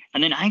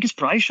 And then Angus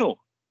Brayshaw.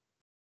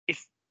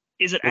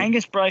 Is it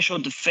Angus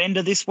Brayshaw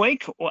defender this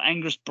week or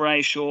Angus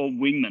Brayshaw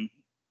wingman?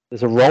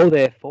 There's a role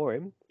there for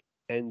him,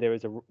 and there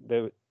is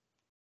the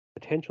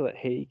potential that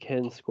he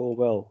can score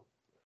well.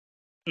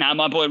 Nah,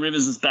 my boy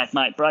Rivers is back,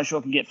 mate.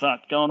 Brayshaw can get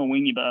fucked. Go on a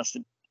wing, you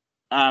bastard.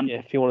 Yeah,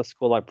 if you want to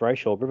score like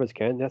Brayshaw, Rivers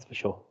can, that's for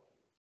sure.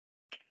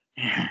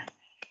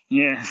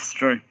 Yeah, it's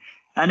true.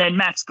 And then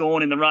Max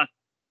Gawn in the ruck,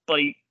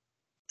 bloody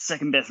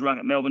second best ruck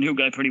at Melbourne. He'll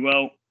go pretty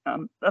well.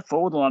 That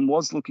forward line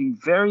was looking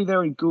very,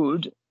 very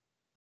good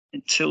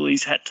until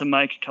he's had to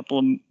make a couple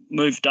of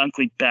move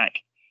Dunkley back.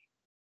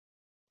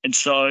 And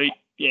so,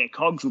 yeah,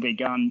 Cogs will be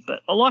gone.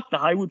 But I like the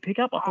Hayward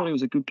pickup. I thought he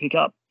was a good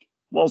pickup.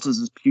 Walters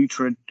is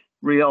putrid.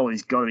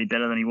 Rioli's got to be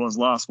better than he was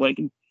last week.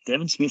 And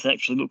Devon Smith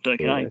actually looked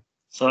okay. Yeah.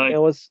 So It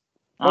was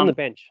on the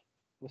bench.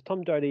 Was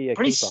Tom Doty a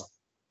pretty keeper?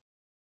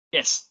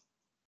 Yes.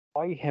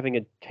 Why are you having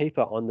a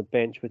keeper on the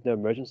bench with no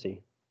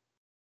emergency?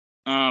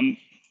 Well,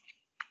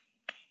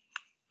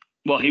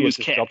 he You was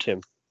just kept. dropped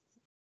him.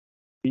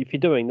 If you're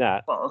doing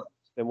that, Well,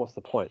 then what's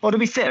the point? to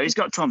be fair, he's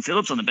got Tom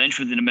Phillips on the bench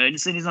with an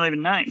emergency and he's not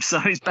even named. So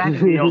he's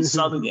backing the old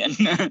sub again.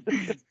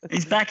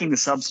 He's backing the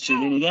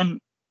substitute in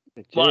again.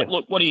 Like,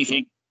 look, what do you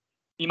think?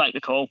 You make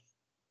the call.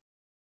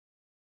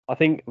 I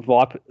think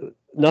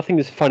nothing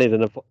is funnier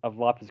than a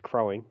Viper's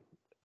crowing,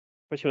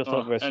 especially when it's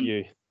not versus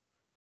you.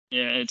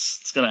 Yeah,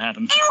 it's going to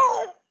happen.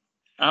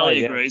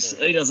 Ali agrees.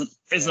 Yeah.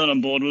 He's not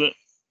on board with it.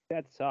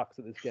 Dad sucks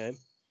at this game.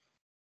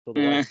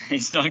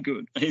 He's no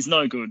good. He's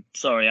no good.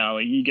 Sorry,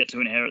 Ali. You get to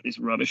inherit this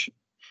rubbish.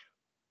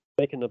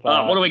 Speaking of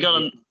what do we got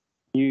on?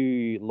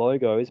 New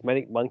logos,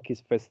 Manic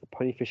Monkeys versus the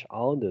Ponyfish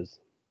Islanders.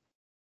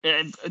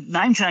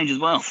 Name change as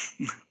well.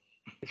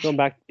 He's gone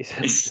back. He's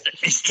when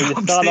you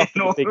dropped start off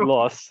it. with a big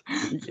loss.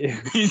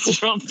 He's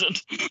dropped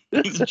it.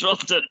 He's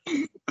dropped it.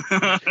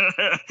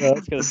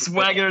 The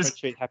swagger's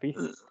happy.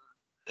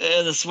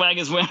 The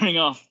swagger's wearing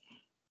off.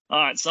 All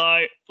right,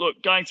 so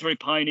look, going through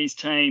Pony's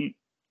team,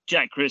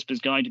 Jack Crisp is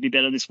going to be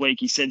better this week.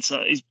 He said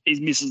so. His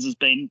missus has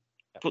been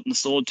putting the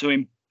sword to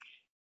him.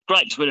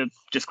 Great Twitter,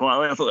 just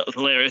quietly. I thought that was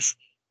hilarious.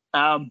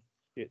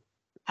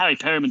 Harry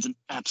Perryman's an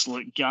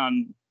absolute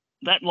gun.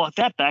 That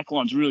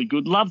backline's really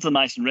good. Love the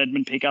Mason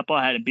Redmond pickup.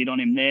 I had a bid on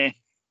him there.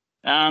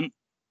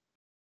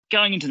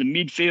 Going into the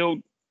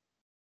midfield,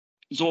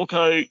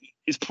 Zorko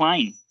is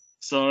playing.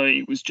 So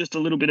it was just a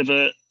little bit of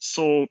a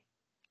sore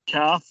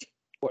calf.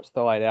 What's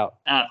the laid out?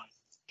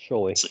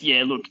 Surely. So,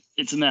 yeah, look,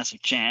 it's a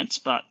massive chance,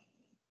 but,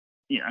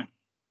 you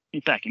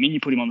back him in, you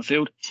put him on the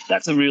field.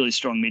 That's a really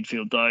strong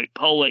midfield, though.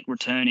 Polek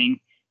returning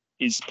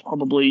is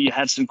probably, you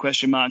have some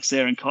question marks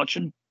there in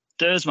Cochin.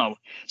 Dersma.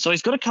 So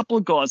he's got a couple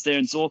of guys there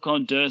in Zorko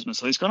and Dersma.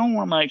 So he's going to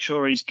want to make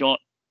sure he's got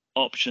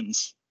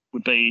options.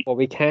 Well,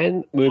 we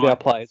can move our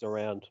players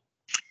around.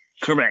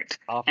 Correct.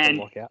 After the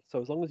lockout. So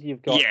as long as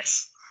you've got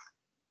yes,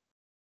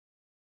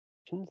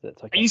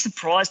 that's okay. Are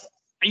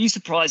you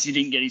surprised you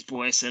didn't get his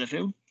boy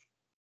Setterfield?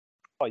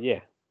 Oh yeah,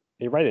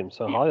 he rated him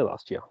so highly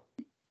last year.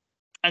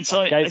 And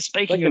so don't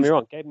speaking get of me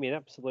wrong, gave me an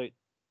absolute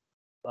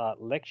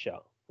lecture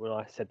when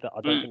I said that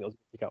I don't think it was a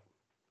pick up.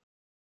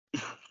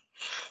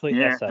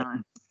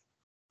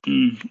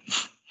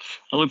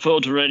 I look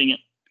forward to reading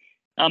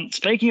it.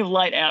 Speaking of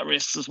late out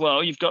risks as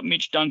well, you've got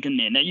Mitch Duncan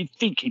there. Now, you'd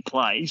think he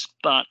plays,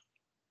 but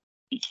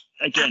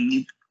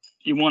again,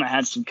 you want to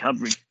have some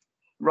coverage.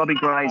 Robbie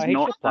Gray's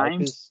not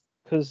named.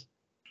 Because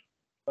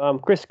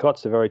Chris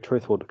Scott's a very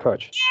truthful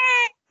coach.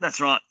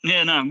 That's right.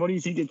 Yeah, no. What do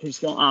you think of Chris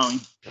Scott,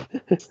 Arling?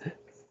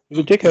 He's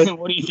a dickhead.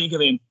 What do you think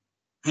of him?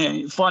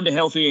 Yeah, find a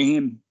healthier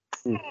him.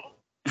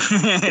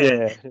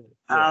 Yeah,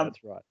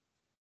 that's right.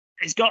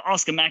 He's got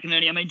Oscar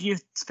McInerney. I mean, do you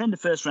spend a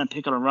first-round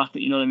pick on a ruck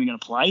that you're not even going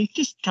to play?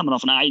 Just coming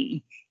off an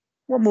 80.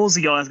 What more's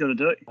the guy's got to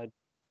do? I'm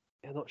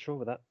not sure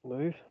with that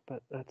move,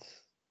 but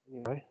that's,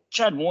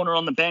 Chad Warner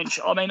on the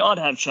bench. I mean, I'd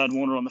have Chad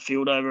Warner on the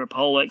field over a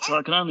Polek, so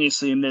I can only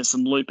assume there's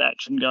some loop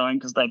action going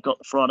because they've got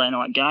the Friday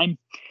night game.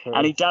 Sure.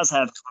 And he does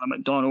have Connor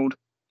McDonald.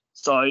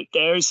 So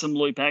there is some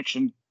loop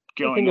action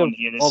going on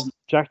here. Of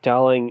Jack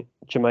Darling,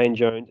 Jermaine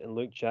Jones, and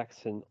Luke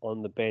Jackson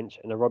on the bench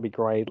and a Robbie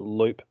Gray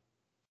loop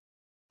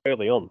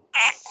early on.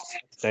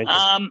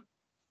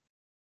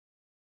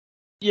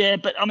 Yeah,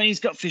 but I mean, he's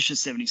got Fisher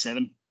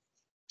 77.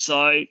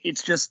 So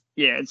it's just,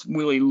 it's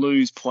will he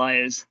lose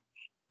players?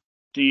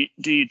 Do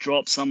you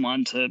drop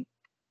someone to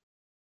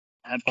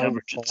have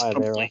coverage? It's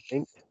probably, there, I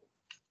think.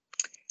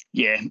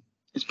 Yeah,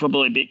 it's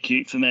probably a bit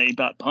cute for me,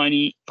 but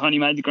Pony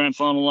made the grand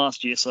final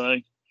last year, so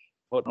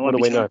what do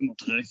we know? What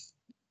to do.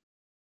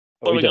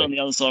 What do we got on the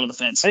other side of the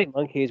fence? I think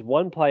Monkey is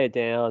one player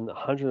down,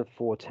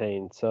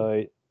 114.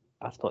 So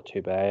That's not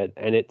too bad.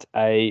 And it's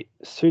a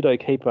pseudo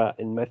keeper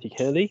in Matthew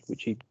Kennedy,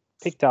 which he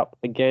picked up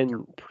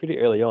again pretty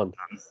early on.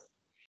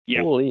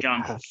 Yeah, Holy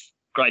going. heck,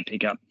 Great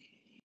pickup.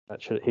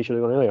 he should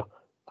have gone earlier.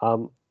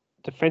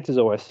 Defense is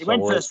always He solid.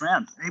 went first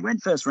round. He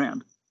went first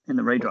round in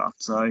the redraft,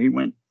 so he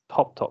went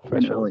Top first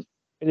round. early.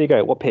 There you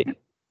go. What pick?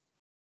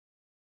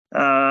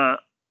 Shelley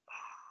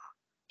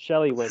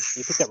Shelley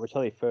he picked up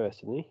Rotelli first,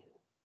 didn't he?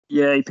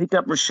 Yeah, he picked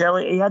up Rochelle.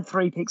 He had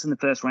 3 picks in the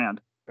first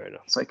round, Fair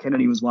enough. so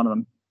Kennedy was one of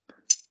them.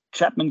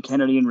 Chapman,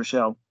 Kennedy, and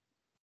Rochelle.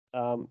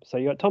 So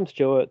you got Tom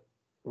Stewart,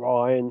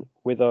 Ryan,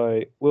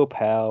 Witho, Will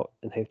Powell,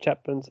 and Heath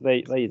Chapman. So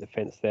they your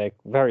defence there,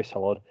 very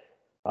solid.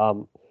 I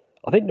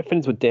think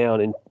defenders were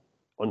down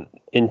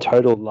in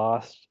total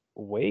last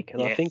week,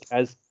 and I think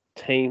as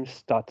teams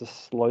start to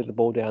slow the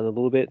ball down a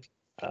little bit,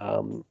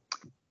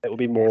 it will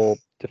be more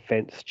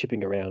defence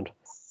chipping around.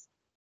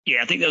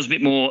 Yeah, I think there was a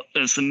bit more.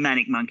 There's some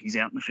manic monkeys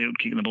out in the field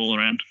kicking the ball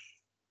around.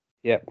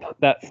 Yep,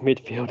 that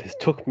midfield is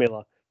Took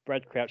Miller,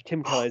 Brad Crouch,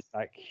 Tim Kelly's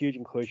back, huge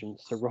inclusion.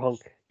 Sarong,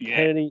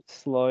 Kennedy,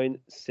 Sloan,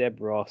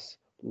 Seb Ross,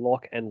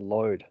 Lock, and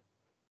Load.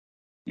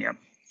 Yep.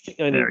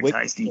 Only Very weak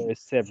tasty. is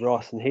Seb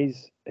Ross, and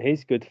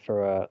he's good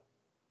for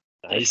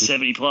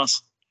 70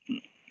 plus.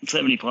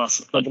 70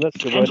 plus. But that's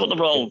the Depends worst what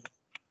the role.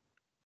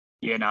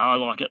 Yeah, no, I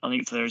like it. I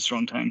think it's a very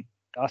strong team.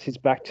 Darcy's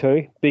back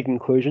too, big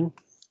inclusion.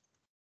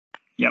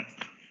 Yep.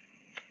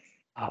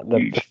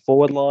 The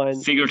forward line,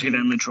 Figurative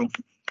and literal.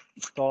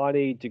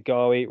 Steiny,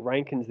 DeGoey,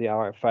 Rankin's the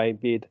RFA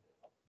bid.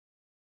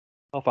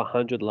 Off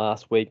 100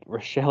 last week.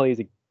 Rochelle is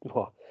a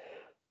good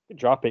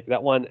draft pick,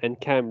 that one. And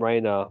Cam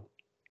Rayner,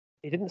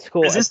 he didn't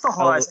score Is this the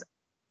highest?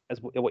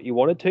 as what you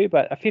wanted to,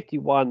 but a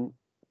 51,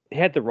 he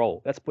had the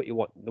role. That's what you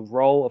want. The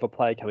role of a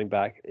player coming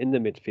back in the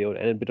midfield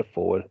and a bit of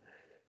forward.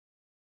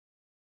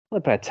 Not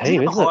a bad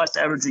team, isn't it?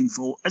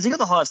 Has he got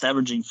the highest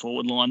averaging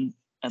forward line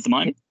at the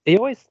moment? He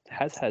always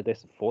has had a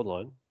decent forward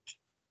line.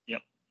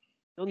 Yep.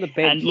 On the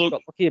bench, he's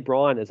got Lockie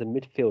O'Brien as a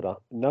midfielder.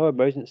 No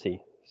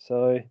emergency.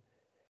 So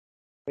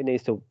he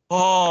needs to...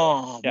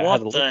 Oh, have a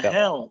what look the at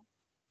hell?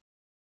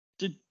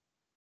 Did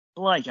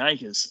Blake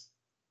Acres?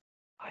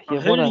 Yeah,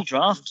 Who did he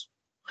draft?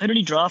 Who did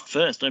he draft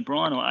first,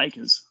 O'Brien or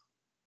Acres?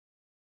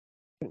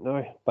 I don't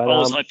know. But I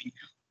was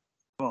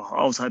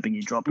hoping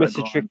he dropped missed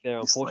a O'Brien trick there,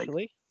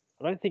 unfortunately.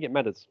 I don't think it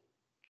matters.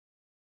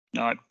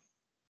 No.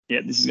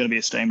 Yeah, this is going to be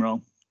a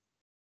steamroll.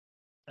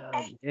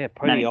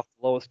 Pony off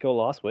the lowest score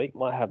last week.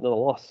 Might have another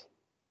loss.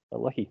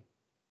 Unlucky.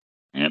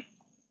 Yep.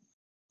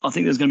 I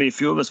think there's going to be a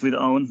few of us with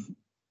Owen.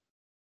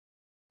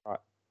 All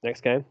right.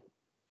 Next game.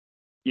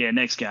 Yeah,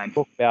 next game.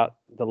 Talk about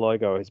the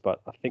logos,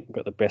 but I think we've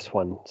got the best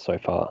one so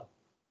far.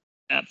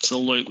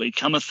 Absolutely.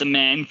 Cometh the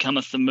man,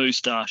 cometh the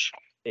moustache.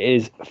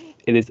 It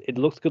is. It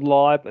looks good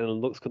live and it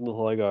looks good in the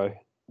logo.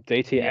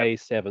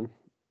 DT87.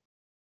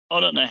 I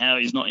don't know how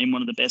he's not in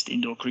one of the best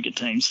indoor cricket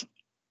teams.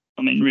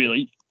 I mean,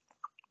 really,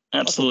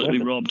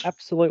 absolutely robbed.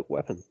 Absolute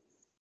weapon.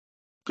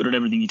 Good at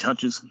everything he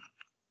touches.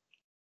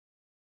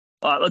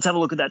 All right, let's have a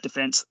look at that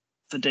defence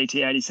for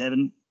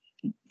DT87.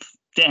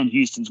 Dan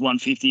Houston's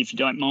 150, if you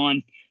don't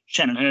mind.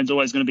 Shannon Hearn's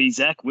always going to be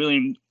Zach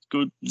Williams.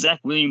 Good. Zach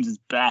Williams is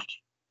back.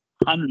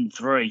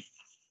 103.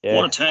 Yeah,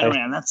 what a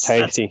turnaround. That's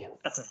tasty.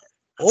 That's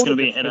going to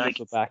be a headache.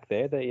 Were back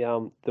there.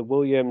 The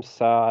Williams,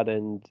 Sard,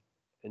 and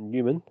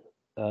Newman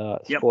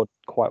scored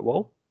quite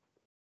well.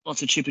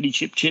 Lots of chippity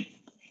chip.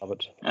 Love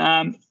it.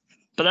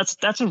 But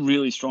that's a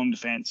really strong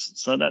defence.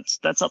 So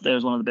that's up there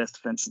as one of the best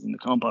defences in the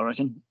comp, I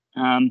reckon.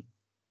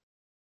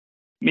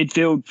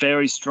 Midfield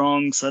very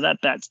strong. So that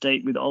bats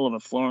deep with Oliver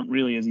Florent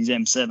really as his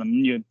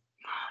M7.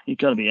 You've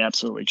got to be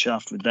absolutely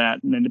chuffed with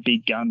that. And then the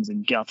big guns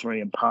and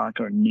Guthrie and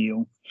Parker and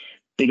Neal,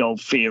 big old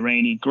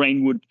Fiorini.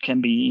 Greenwood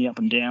can be up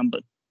and down,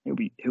 but he'll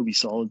be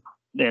solid.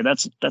 Yeah,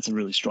 that's a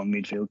really strong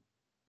midfield.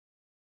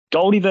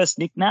 Goldie versus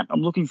Nick Nat.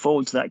 I'm looking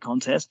forward to that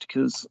contest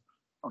because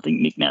I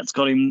think Nick Nat's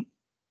got him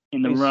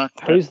in the ruck.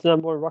 Who's the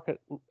number one ruck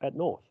at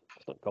North?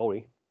 It's not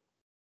Goldie.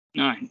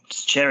 No,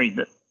 it's Cherry.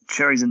 But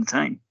Cherry's in the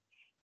team.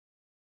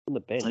 On the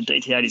bench. So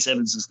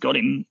DT87's has got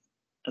him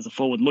as a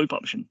forward loop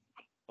option.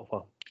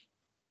 Alpha.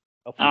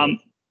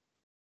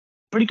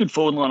 Pretty good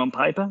forward line on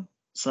paper.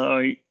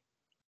 So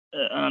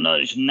I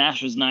noticed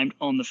Nash was named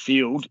on the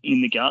field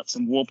in the guts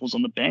and Warple's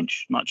on the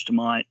bench, much to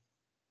my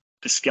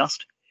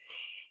disgust.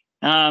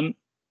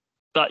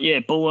 But yeah,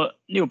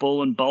 Neil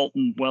Bull and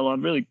Bolton, well, a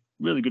really,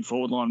 really good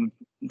forward line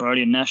with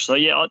Brody and Nash. So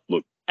yeah,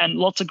 look, and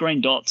lots of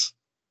green dots.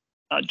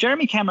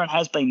 Jeremy Cameron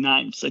has been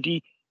named. So do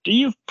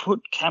you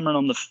put Cameron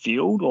on the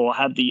field or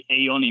have the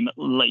E on him at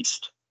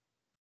least?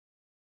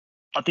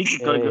 I think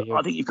you've got to.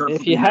 I think you've got to.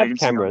 If you have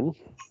Cameron,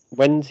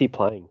 when's he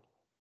playing?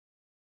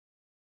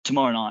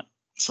 Tomorrow night.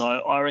 So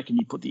I reckon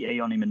you put the E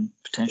on him and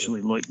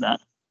potentially loop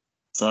that.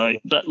 So,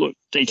 but look,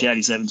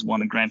 DT87's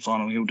won a grand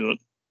final. He'll do it.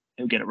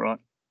 He'll get it right.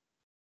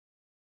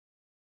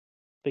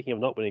 Speaking of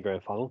not winning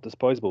grand final,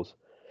 disposables.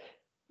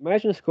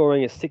 Imagine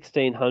scoring a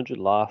 1600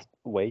 last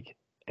week,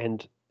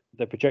 and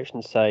the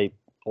projections say,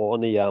 or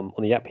on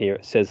the app here,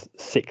 it says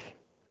 6th.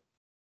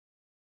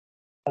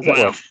 How's that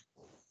work?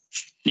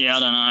 Yeah, I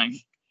don't know.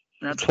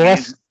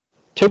 That's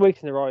 2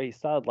 weeks in a row, he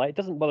started late.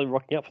 Doesn't bother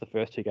rocking up for the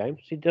first 2 games.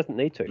 He doesn't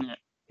need to. Yeah.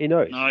 He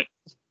knows. No,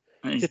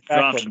 he's Sit back,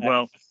 drafted relax,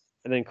 well.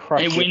 and then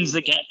crush. He wins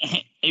the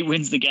game. He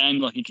wins the game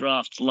like he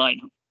drafts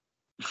late.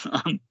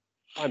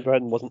 Ryan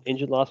Burton wasn't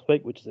injured last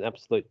week, which is an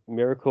absolute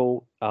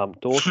miracle.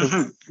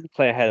 Dawson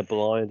player had a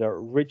blinder.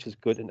 Rich is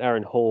good, and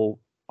Aaron Hall.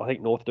 I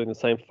think North are doing the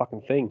same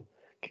fucking thing.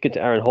 Kick it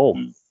to Aaron Hall.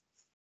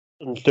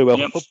 Doesn't do well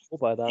for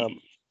football, but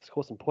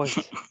score some points.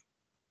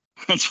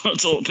 That's what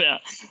it's all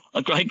about.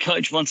 A great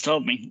coach once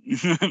told me.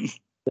 The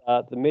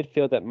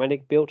midfield that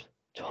Manic built: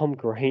 Tom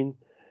Green,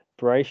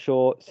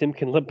 Brayshaw,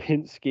 Simkin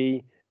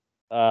Lipinski,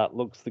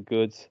 looks the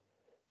goods.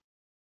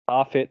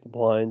 Parfit,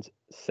 Wines,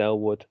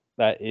 Selwood.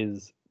 That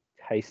is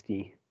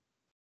tasty.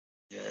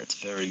 Yeah, it's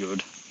very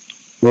good.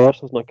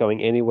 Morrison's not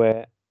going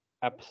anywhere.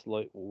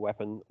 Absolute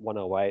weapon,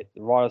 108.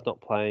 The Ryder's not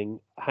playing.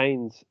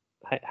 Hayes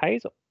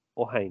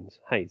or Haynes?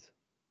 Hayes.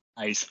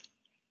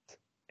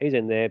 He's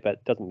in there,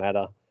 but doesn't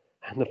matter.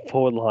 And the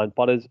forward line,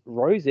 Butters.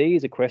 Rosie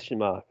is a question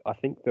mark. I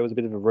think there was a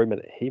bit of a rumour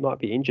that he might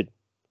be injured.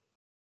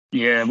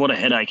 Yeah, what a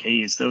headache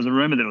he is. There was a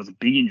rumour that it was a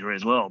big injury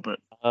as well, but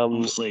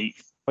obviously...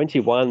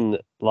 21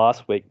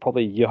 last week.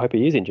 Probably you hope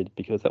he is injured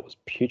because that was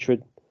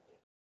putrid.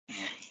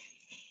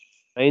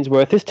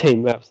 Ainsworth, this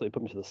team absolutely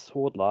put him to the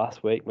sword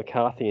last week.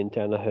 McCarthy and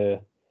Danaher.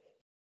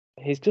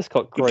 He's just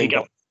got green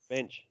dots on the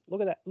bench.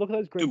 Look at that. Look at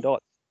those green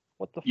dots.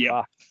 What the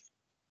fuck?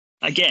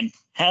 Again,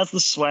 how's the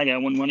swagger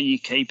when one of your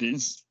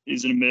keepers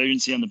is an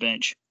emergency on the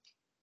bench?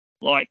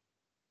 Like,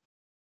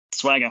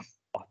 swagger.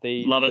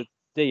 Love it.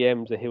 The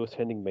DMs that he was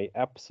sending me,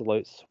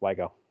 absolute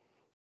swagger.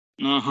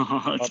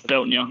 It's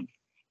belting you.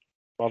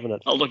 Loving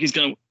it. Oh, look, he's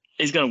gonna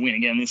win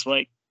again this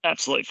week.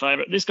 Absolute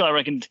favourite. This guy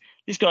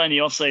in the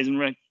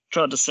off-season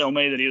tried to sell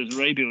me that he was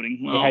rebuilding.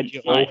 He had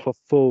you all for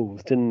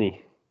fools, didn't he?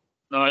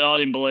 No, I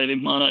didn't believe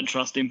him. I don't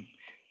trust him.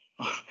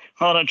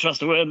 I don't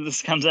trust a word that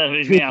this comes out of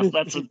his mouth.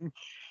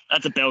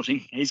 That's a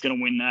belting. He's going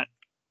to win that.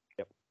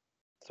 Yep.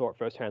 Saw it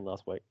firsthand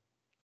last week.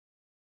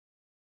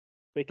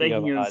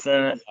 Speaking of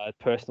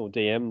personal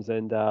DMs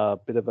and a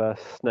bit of a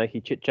snaky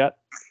chit-chat,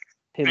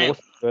 Tim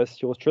Lawson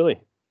versus yours truly.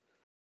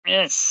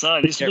 Yes,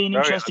 so this will be an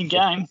interesting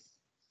game.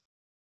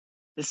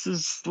 This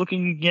is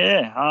looking,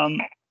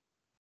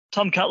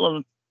 Tom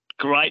Cutler,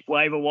 great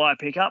waiver wire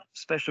pickup,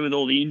 especially with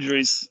all the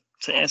injuries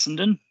to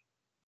Essendon.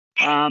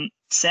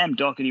 Sam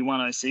Doherty,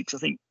 106. I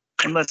think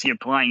unless you're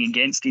playing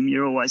against him,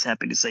 you're always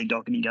happy to see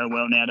Doherty go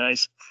well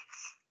nowadays.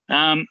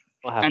 And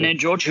then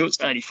George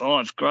Hiltz,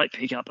 85. Great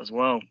pickup as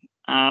well.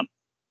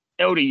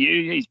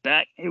 LDU, he's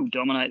back. He'll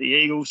dominate the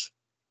Eagles.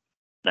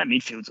 That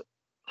midfield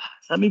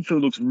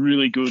looks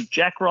really good.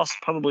 Jack Ross,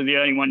 probably the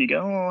only one you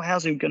go, oh,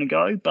 how's he going to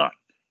go? But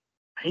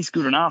he's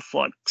good enough,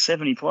 like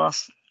 70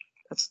 plus.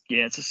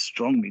 It's a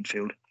strong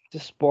midfield.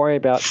 Just worry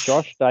about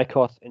Josh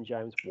Dacos and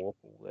James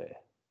Warple there.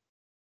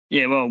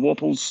 Yeah, well,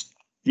 Warple's,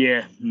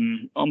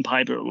 on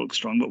paper it looks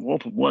strong, but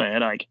Warple, what a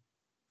headache.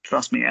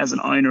 Trust me, as an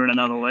owner in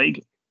another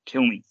league,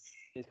 kill me.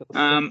 He's got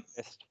the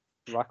best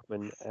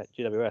ruckman at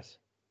GWS.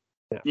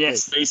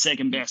 Yes, the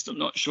second best. I'm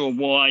not sure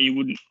why you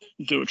wouldn't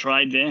do a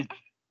trade there.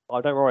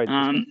 Oh, don't worry.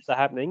 Discussions are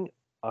happening.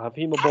 I'll have a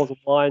few more balls of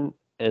wine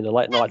and a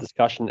late night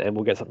discussion, and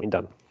we'll get something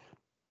done.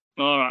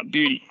 All right,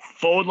 beauty.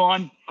 Forward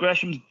line,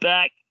 Gresham's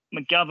back.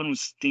 McGovern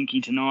was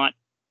stinky tonight.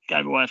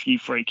 Gave away a few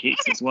free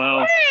kicks as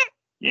well.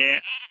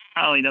 Yeah,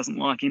 Harley doesn't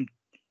like him.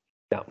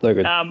 No, no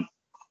good. And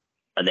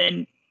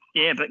then,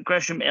 but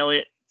Gresham,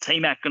 Elliott,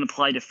 T-Mac going to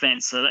play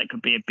defence, so that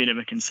could be a bit of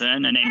a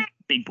concern. And then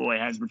Big Boy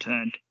has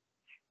returned.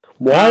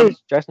 Why is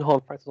Jason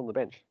Horne-Francis on the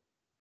bench?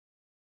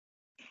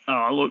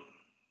 Oh, look,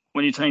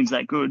 when your team's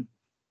that good.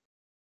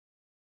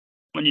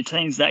 Then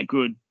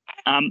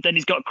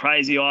he's got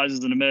Crazy Eyes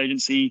as an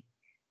emergency.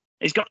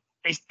 He's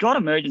got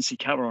emergency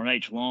cover on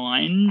each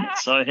line,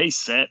 so he's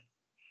set.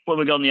 What have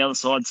we got on the other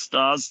side,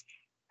 Stars?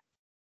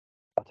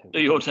 Do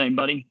your team,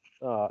 buddy.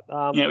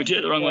 We did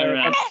it the wrong way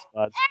around.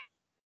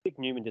 Dick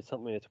Newman did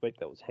something this week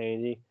that was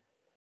handy.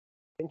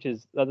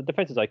 The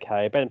defence is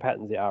okay. Ben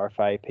Patton's the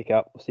RFA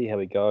pickup. We'll see how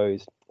he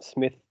goes.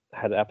 Smith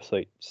had an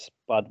absolute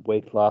spud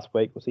week last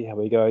week. We'll see how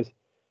he goes.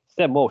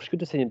 Sam Walsh, good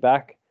to see him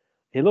back.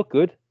 He looked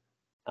good.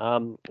 A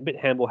bit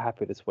handball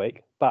happy this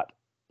week, but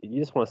you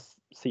just want to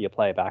see your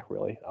player back,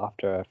 really,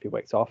 after a few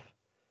weeks off.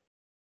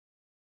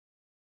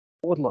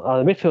 The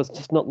midfield's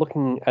just not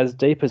looking as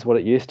deep as what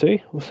it used to.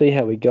 We'll see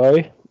how we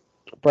go.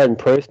 Braden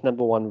Proust,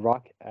 number one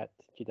ruck at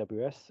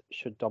GWS,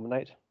 should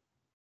dominate.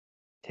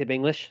 Tim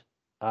English,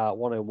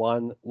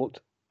 101,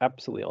 looked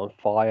absolutely on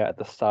fire at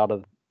the start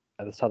of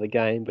the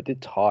game, but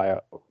did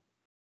tire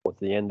towards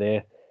the end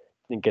there.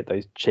 Didn't get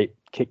those cheap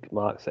kick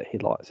marks that he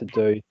likes to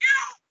do.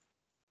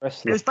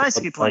 He was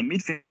basically playing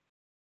midfield.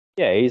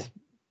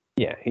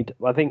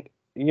 I think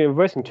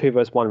versing 2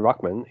 versus 1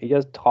 ruckman, he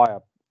does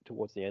tire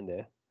towards the end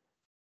there.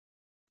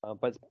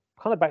 But it's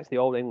kind of back to the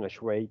old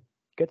English where he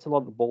gets a lot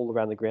of the ball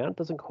around the ground,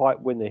 doesn't quite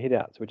win the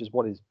hit-outs, which is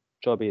what his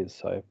job is.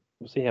 So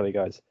we'll see how he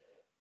goes.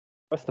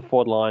 Rest of the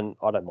forward line,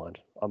 I don't mind.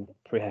 I'm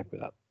pretty happy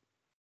with that.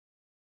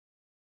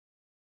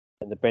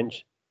 And the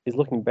bench is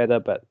looking better,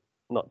 but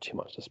not too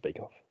much to speak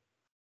of.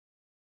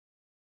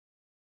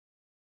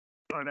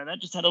 Sorry about that.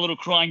 Just had a little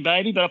crying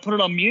baby, but I put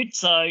it on mute.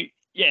 So,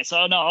 yeah.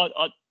 So, no,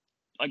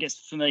 I guess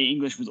for me,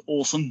 English was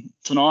awesome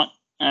tonight.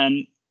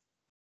 And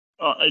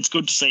it's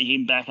good to see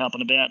him back up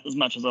and about as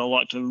much as I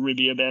like to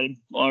ribby about him.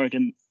 I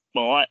reckon,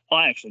 well,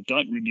 I actually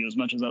don't ribby as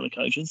much as other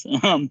coaches.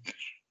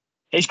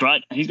 He's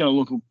great. He's going to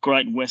look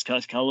great in West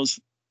Coast colours.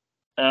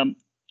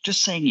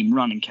 Just seeing him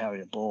run and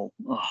carry a ball,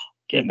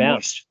 get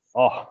moist.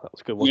 Oh, that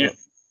was good, wasn't it?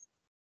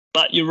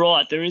 But you're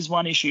right. There is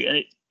one issue.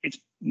 It's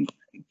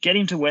get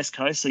him to West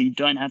Coast so you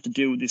don't have to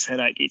deal with this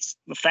headache. It's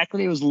the fact that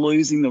he was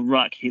losing the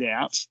ruck hit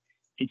outs.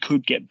 He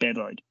could get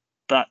bevoed,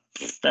 but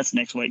that's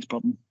next week's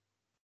problem.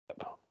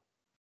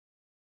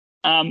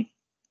 I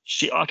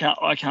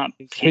can't.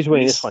 Who's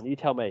winning this one? You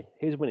tell me.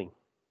 Who's winning?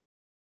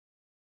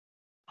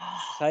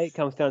 Say it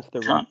comes down to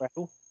the ruck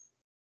battle.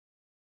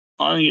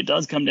 I think it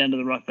does come down to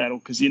the ruck battle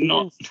because you're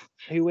not.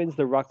 Who wins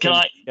the ruck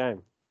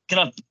game? Can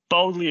I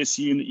boldly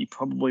assume that you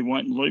probably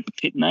won't loop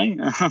Pitney?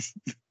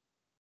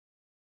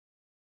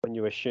 When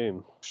you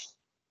assume.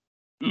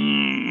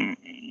 I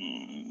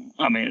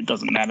mean, it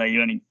doesn't matter.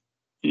 You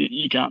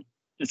can't.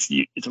 It's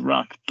a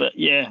ruck, but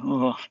yeah.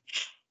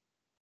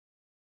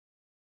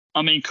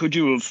 I mean, could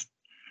you have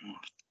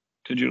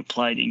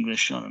played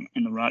English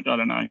in the ruck? I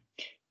don't know.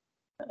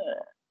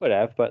 Would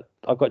have, but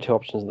I've got two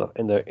options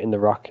in the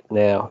ruck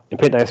now. If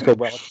Pitney scored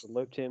well, I could have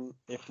looped him.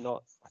 If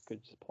not, I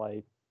could just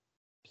play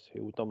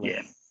who will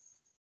dominate.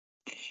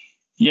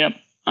 Yeah. Yep.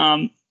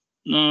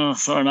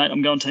 Sorry, mate.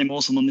 I'm going Team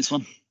Awesome on this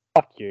one.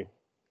 Fuck you.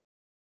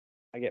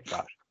 I get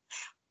brushed.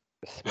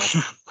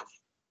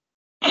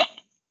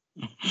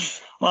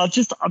 Well,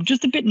 I'm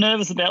just a bit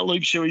nervous about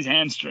Luke Shuey's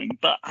hamstring,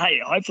 but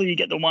hey, hopefully you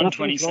get the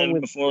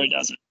 127 before he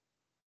does it.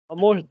 I'm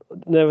more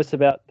nervous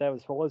about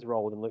David Swallow's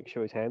role than Luke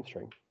Shuey's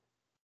hamstring.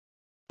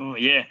 Oh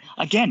yeah,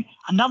 again,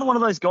 another one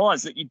of those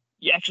guys that you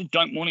actually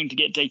don't want him to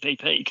get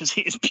DPP because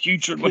he is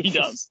putrid when he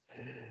does.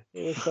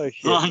 He was so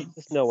shit.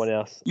 There's no one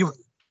else.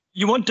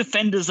 You want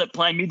defenders that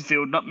play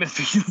midfield, not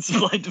midfielders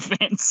that play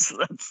defence.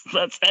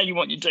 That's how you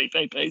want your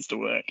DPPs to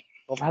work.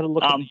 I've had a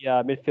look at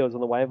the midfields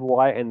on the waiver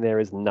wire, and there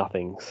is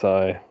nothing.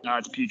 So no,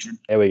 it's putrid.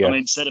 There we go. I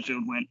mean,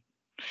 Setterfield went.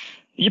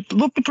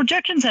 Look, the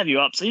projections have you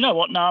up, so you know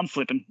what? No, I'm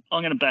flipping.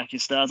 I'm going to back your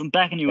Stars. I'm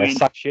backing you in.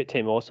 Suck shit,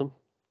 Team Awesome.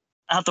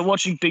 After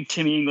watching Big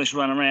Timmy English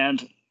run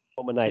around,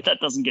 dominate. That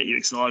doesn't get you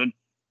excited.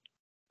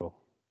 Cool.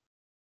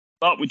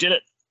 But we did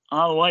it.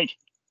 Another week.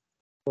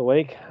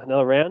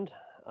 Another round.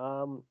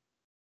 Yeah.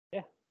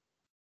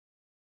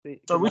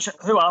 So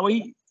who are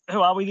we?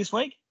 Who are we this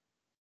week?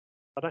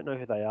 I don't know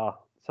who they are.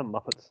 Some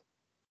Muppets.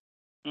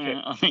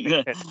 I think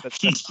I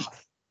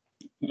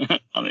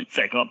mean,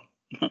 fair cop.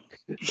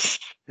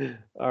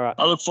 All right.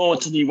 I look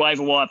forward to the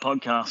Waiver Wire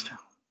podcast.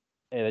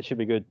 Yeah, that should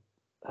be good.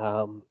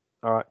 All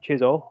right.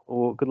 Cheers all.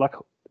 Well, good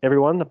luck,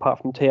 everyone,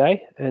 apart from TA.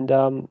 And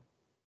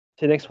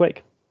see you next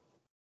week.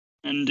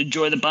 And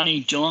enjoy the bunny,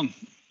 Geelong.